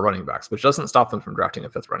have 4 running backs, which doesn't stop them from drafting a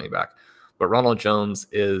 5th running back. But Ronald Jones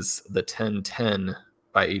is the 10-10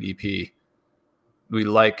 by ADP. We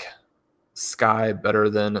like Sky better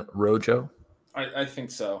than Rojo? I think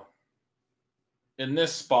so. In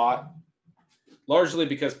this spot, largely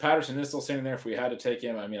because Patterson is still sitting there. If we had to take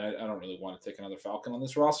him, I mean, I don't really want to take another Falcon on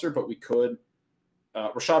this roster, but we could.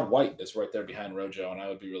 Rachaad White is right there behind Rojo, and I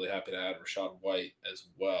would be really happy to add Rachaad White as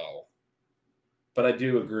well. But I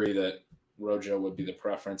do agree that Rojo would be the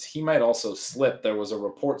preference. He might also slip. There was a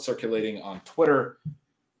report circulating on Twitter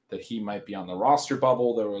that he might be on the roster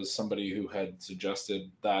bubble. There was somebody who had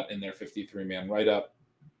suggested that in their 53-man write-up.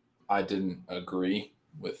 I didn't agree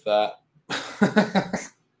with that.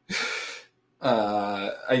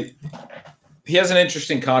 He has an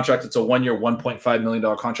interesting contract. It's a 1-year, $1.5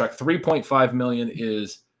 million contract. $3.5 million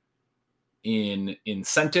is in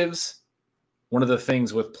incentives. One of the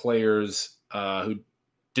things with players who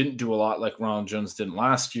didn't do a lot like Ronald Jones didn't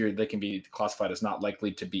last year, they can be classified as not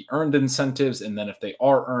likely to be earned incentives. And then if they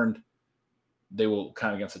are earned, they will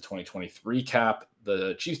count against the 2023 cap.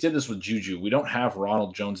 The Chiefs did this with Juju. We don't have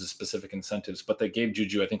Ronald Jones's specific incentives, but they gave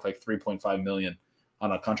Juju, I think, like $3.5 million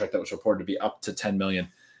on a contract that was reported to be up to $10 million.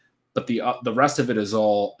 But the rest of it is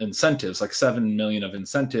all incentives, like $7 million of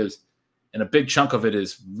incentives. And a big chunk of it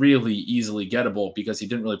is really easily gettable because he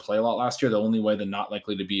didn't really play a lot last year. The only way the not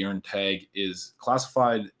likely to be earned tag is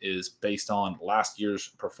classified is based on last year's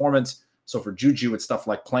performance. So for Juju, it's stuff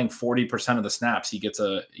like playing 40% of the snaps, he gets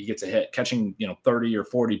a hit. Catching 30 or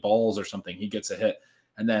 40 balls or something, he gets a hit.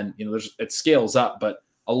 And then it scales up, but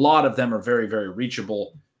a lot of them are very, very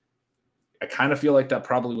reachable. I kind of feel like that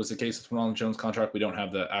probably was the case with Ronald Jones' contract. We don't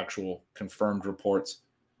have the actual confirmed reports.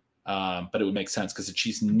 But it would make sense because the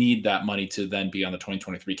Chiefs need that money to then be on the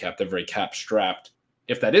 2023 cap. They're very cap strapped.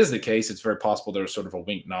 If that is the case, it's very possible there's sort of a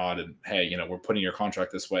wink nod and, hey, we're putting your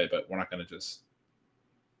contract this way, but we're not going to just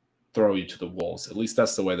throw you to the wolves. At least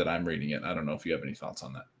that's the way that I'm reading it. I don't know if you have any thoughts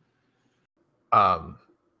on that.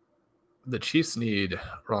 The Chiefs need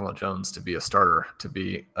Ronald Jones to be a starter to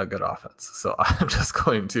be a good offense. So I'm just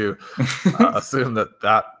going to assume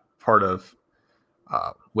that part of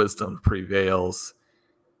wisdom prevails.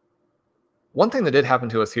 One thing that did happen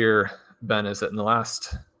to us here, Ben, is that in the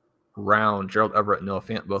last round, Gerald Everett and Noah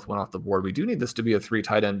Fant both went off the board. We do need this to be a 3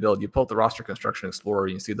 tight end build. You pull up the roster construction explorer,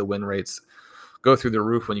 and you see the win rates go through the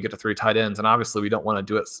roof when you get to 3 tight ends. And obviously we don't want to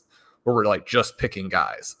do it where we're like just picking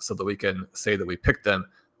guys so that we can say that we picked them.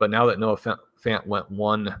 But now that Noah Fant went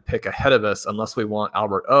 1 pick ahead of us, unless we want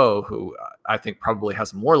Albert O, who I think probably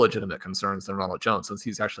has more legitimate concerns than Ronald Jones, since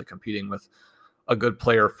he's actually competing with a good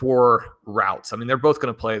player for routes. I mean, they're both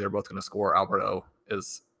going to play. They're both going to score. Albert O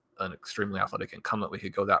is an extremely athletic incumbent. We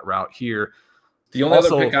could go that route here. The only other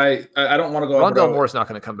pick I don't want to go. Rondell Moore is not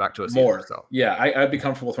going to come back to us Moore. Either, so. Yeah, I'd be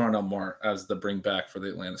comfortable with Rondell Moore as the bring back for the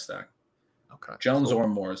Atlanta stack. Okay. Jones or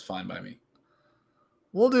Moore is fine by me.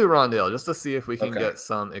 We'll do Rondell just to see if we can get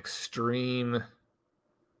some extreme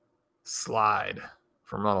slide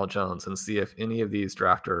from Ronald Jones and see if any of these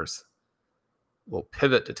drafters will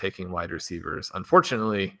pivot to taking wide receivers.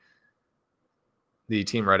 Unfortunately, the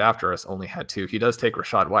team right after us only had 2. He does take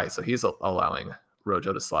Rachaad White, so he's allowing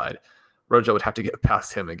Rojo to slide. Rojo would have to get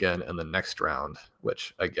past him again in the next round,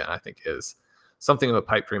 which, again, I think is something of a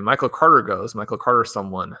pipe dream. Michael Carter goes. Michael Carter is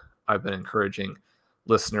someone I've been encouraging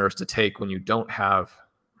listeners to take when you don't have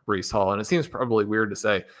Breece Hall. And it seems probably weird to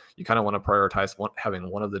say you kind of want to prioritize having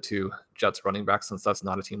one of the 2 Jets running backs, since that's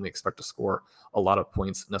not a team we expect to score a lot of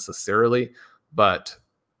points necessarily. But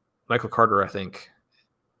Michael Carter, I think,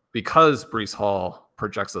 because Breece Hall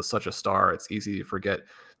projects as such a star, it's easy to forget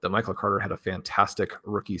that Michael Carter had a fantastic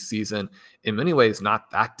rookie season. In many ways, not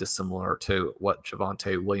that dissimilar to what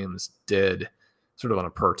Javonte Williams did, sort of on a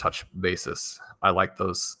per-touch basis. I like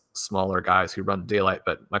those smaller guys who run daylight,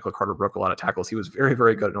 but Michael Carter broke a lot of tackles. He was very,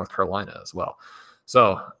 very good at North Carolina as well.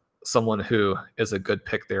 So someone who is a good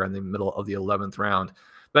pick there in the middle of the 11th round.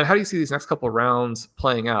 But how do you see these next couple of rounds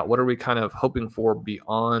playing out? What are we kind of hoping for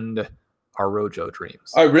beyond our Rojo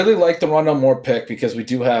dreams? I really like the Rondell Moore pick because we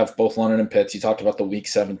do have both London and Pitts. You talked about the Week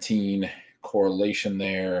 17 correlation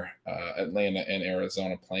there. Atlanta and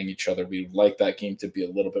Arizona playing each other. We like that game to be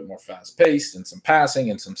a little bit more fast-paced and some passing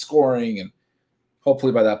and some scoring. And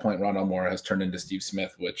hopefully by that point, Rondell Moore has turned into Steve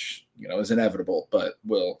Smith, which is inevitable, but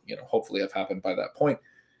will hopefully have happened by that point.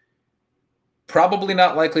 Probably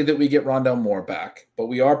not likely that we get Rondell Moore back, but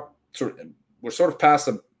we're sort of past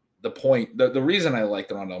the point. The reason I like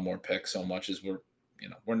the Rondell Moore pick so much is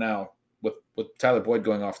we're now with Tyler Boyd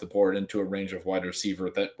going off the board into a range of wide receiver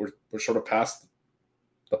that we're sort of past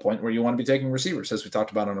the point where you want to be taking receivers, as we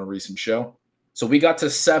talked about on a recent show. So we got to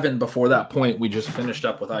 7 before that point. We just finished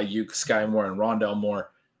up with Ayuk, Sky Moore, and Rondell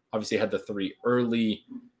Moore. Obviously had the 3 early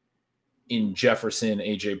in Jefferson,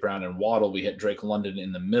 A.J. Brown, and Waddle. We hit Drake London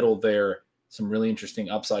in the middle there. Some really interesting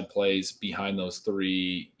upside plays behind those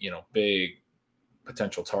 3, big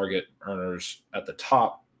potential target earners at the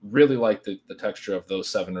top. Really like the texture of those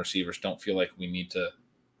 7 receivers. Don't feel like we need to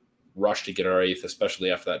rush to get our 8th,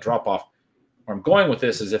 especially after that drop-off. where I'm going with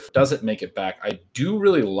this is if it doesn't make it back, I do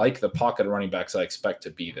really like the pocket of running backs I expect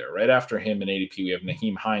to be there. Right after him in ADP, we have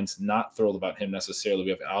Nyheim Hines, not thrilled about him necessarily.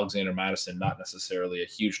 We have Alexander Mattison, not necessarily a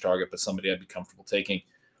huge target, but somebody I'd be comfortable taking.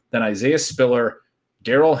 Then Isaiah Spiller,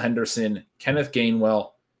 Darrell Henderson, Kenneth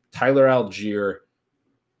Gainwell, Tyler Algier,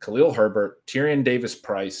 Khalil Herbert, Tyrion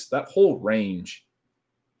Davis-Price, that whole range.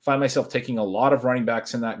 Find myself taking a lot of running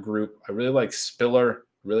backs in that group. I really like Spiller,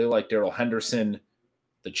 really like Darrell Henderson.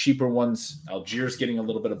 The cheaper ones, Algier's getting a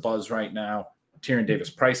little bit of buzz right now. Tyrion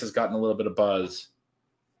Davis-Price has gotten a little bit of buzz.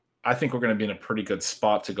 I think we're going to be in a pretty good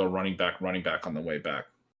spot to go running back on the way back.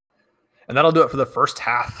 And that'll do it for the first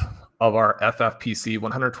half of our FFPC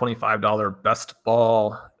 $125 best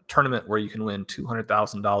ball tournament, where you can win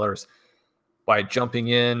 $200,000 by jumping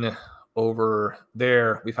in over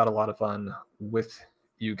there. We've had a lot of fun with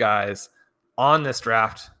you guys on this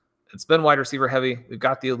draft. It's been wide receiver heavy. We've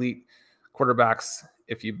got the elite quarterbacks.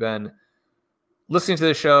 If you've been listening to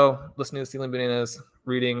the show, listening to Stealing Bananas,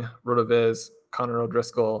 reading RotoViz, Connor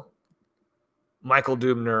O'Driscoll, Michael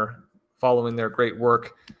Dubner, following their great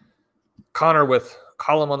work. Connor with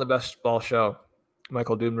Column on the Best Ball Show,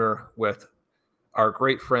 Michael Dubner with our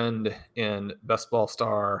great friend and best ball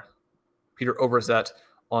star, Peter Overzet,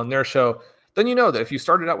 on their show. Then you know that if you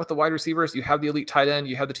started out with the wide receivers, you have the elite tight end,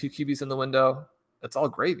 you have the 2 QBs in the window. It's all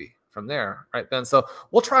gravy from there, right, Ben? So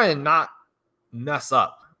we'll try and not mess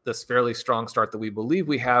up this fairly strong start that we believe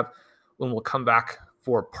we have when we'll come back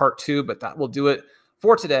for part 2, but that will do it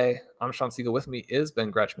for today. I'm Sean Siegel. With me is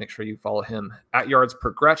Ben Gretch. Make sure you follow him at Yards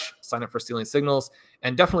Per Gretch. Sign up for Stealing Signals,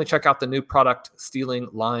 and definitely check out the new product, Stealing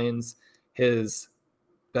Lines, his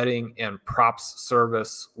betting and props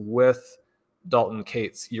service with Dalton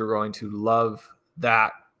Cates. You're going to love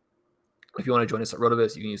that. If you want to join us at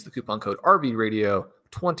RotoViz, you can use the coupon code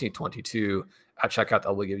RVRadio2022 at checkout.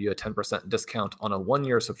 That will give you a 10% discount on a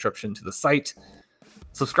 1-year subscription to the site.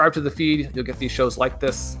 Subscribe to the feed. You'll get these shows like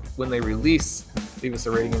this when they release. Leave us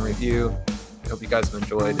a rating and review. I hope you guys have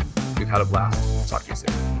enjoyed. We've had a blast. Talk to you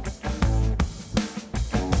soon.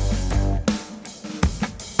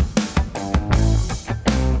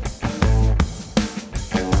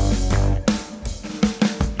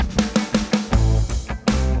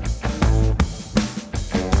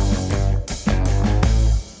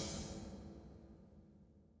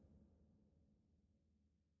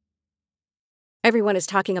 Everyone is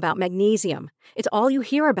talking about magnesium. It's all you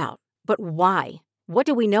hear about. But why? What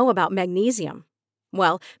do we know about magnesium?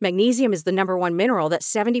 Well, magnesium is the #1 mineral that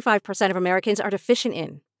 75% of Americans are deficient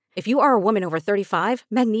in. If you are a woman over 35,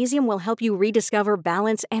 magnesium will help you rediscover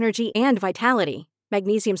balance, energy, and vitality.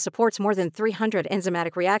 Magnesium supports more than 300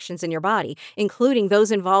 enzymatic reactions in your body, including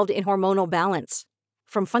those involved in hormonal balance.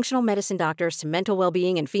 From functional medicine doctors to mental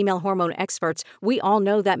well-being and female hormone experts, we all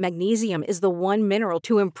know that magnesium is the one mineral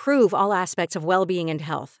to improve all aspects of well-being and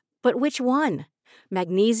health. But which one?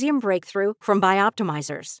 Magnesium Breakthrough from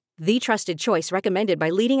Bioptimizers, the trusted choice recommended by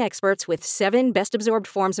leading experts with 7 best-absorbed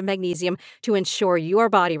forms of magnesium to ensure your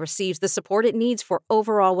body receives the support it needs for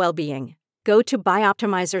overall well-being. Go to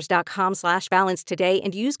bioptimizers.com/balance today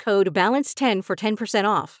and use code BALANCE10 for 10%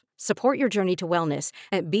 off. Support your journey to wellness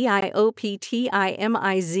at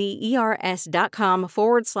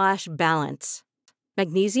bioptimizers.com/balance.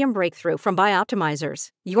 Magnesium Breakthrough from Bioptimizers,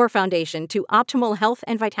 your foundation to optimal health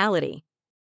and vitality.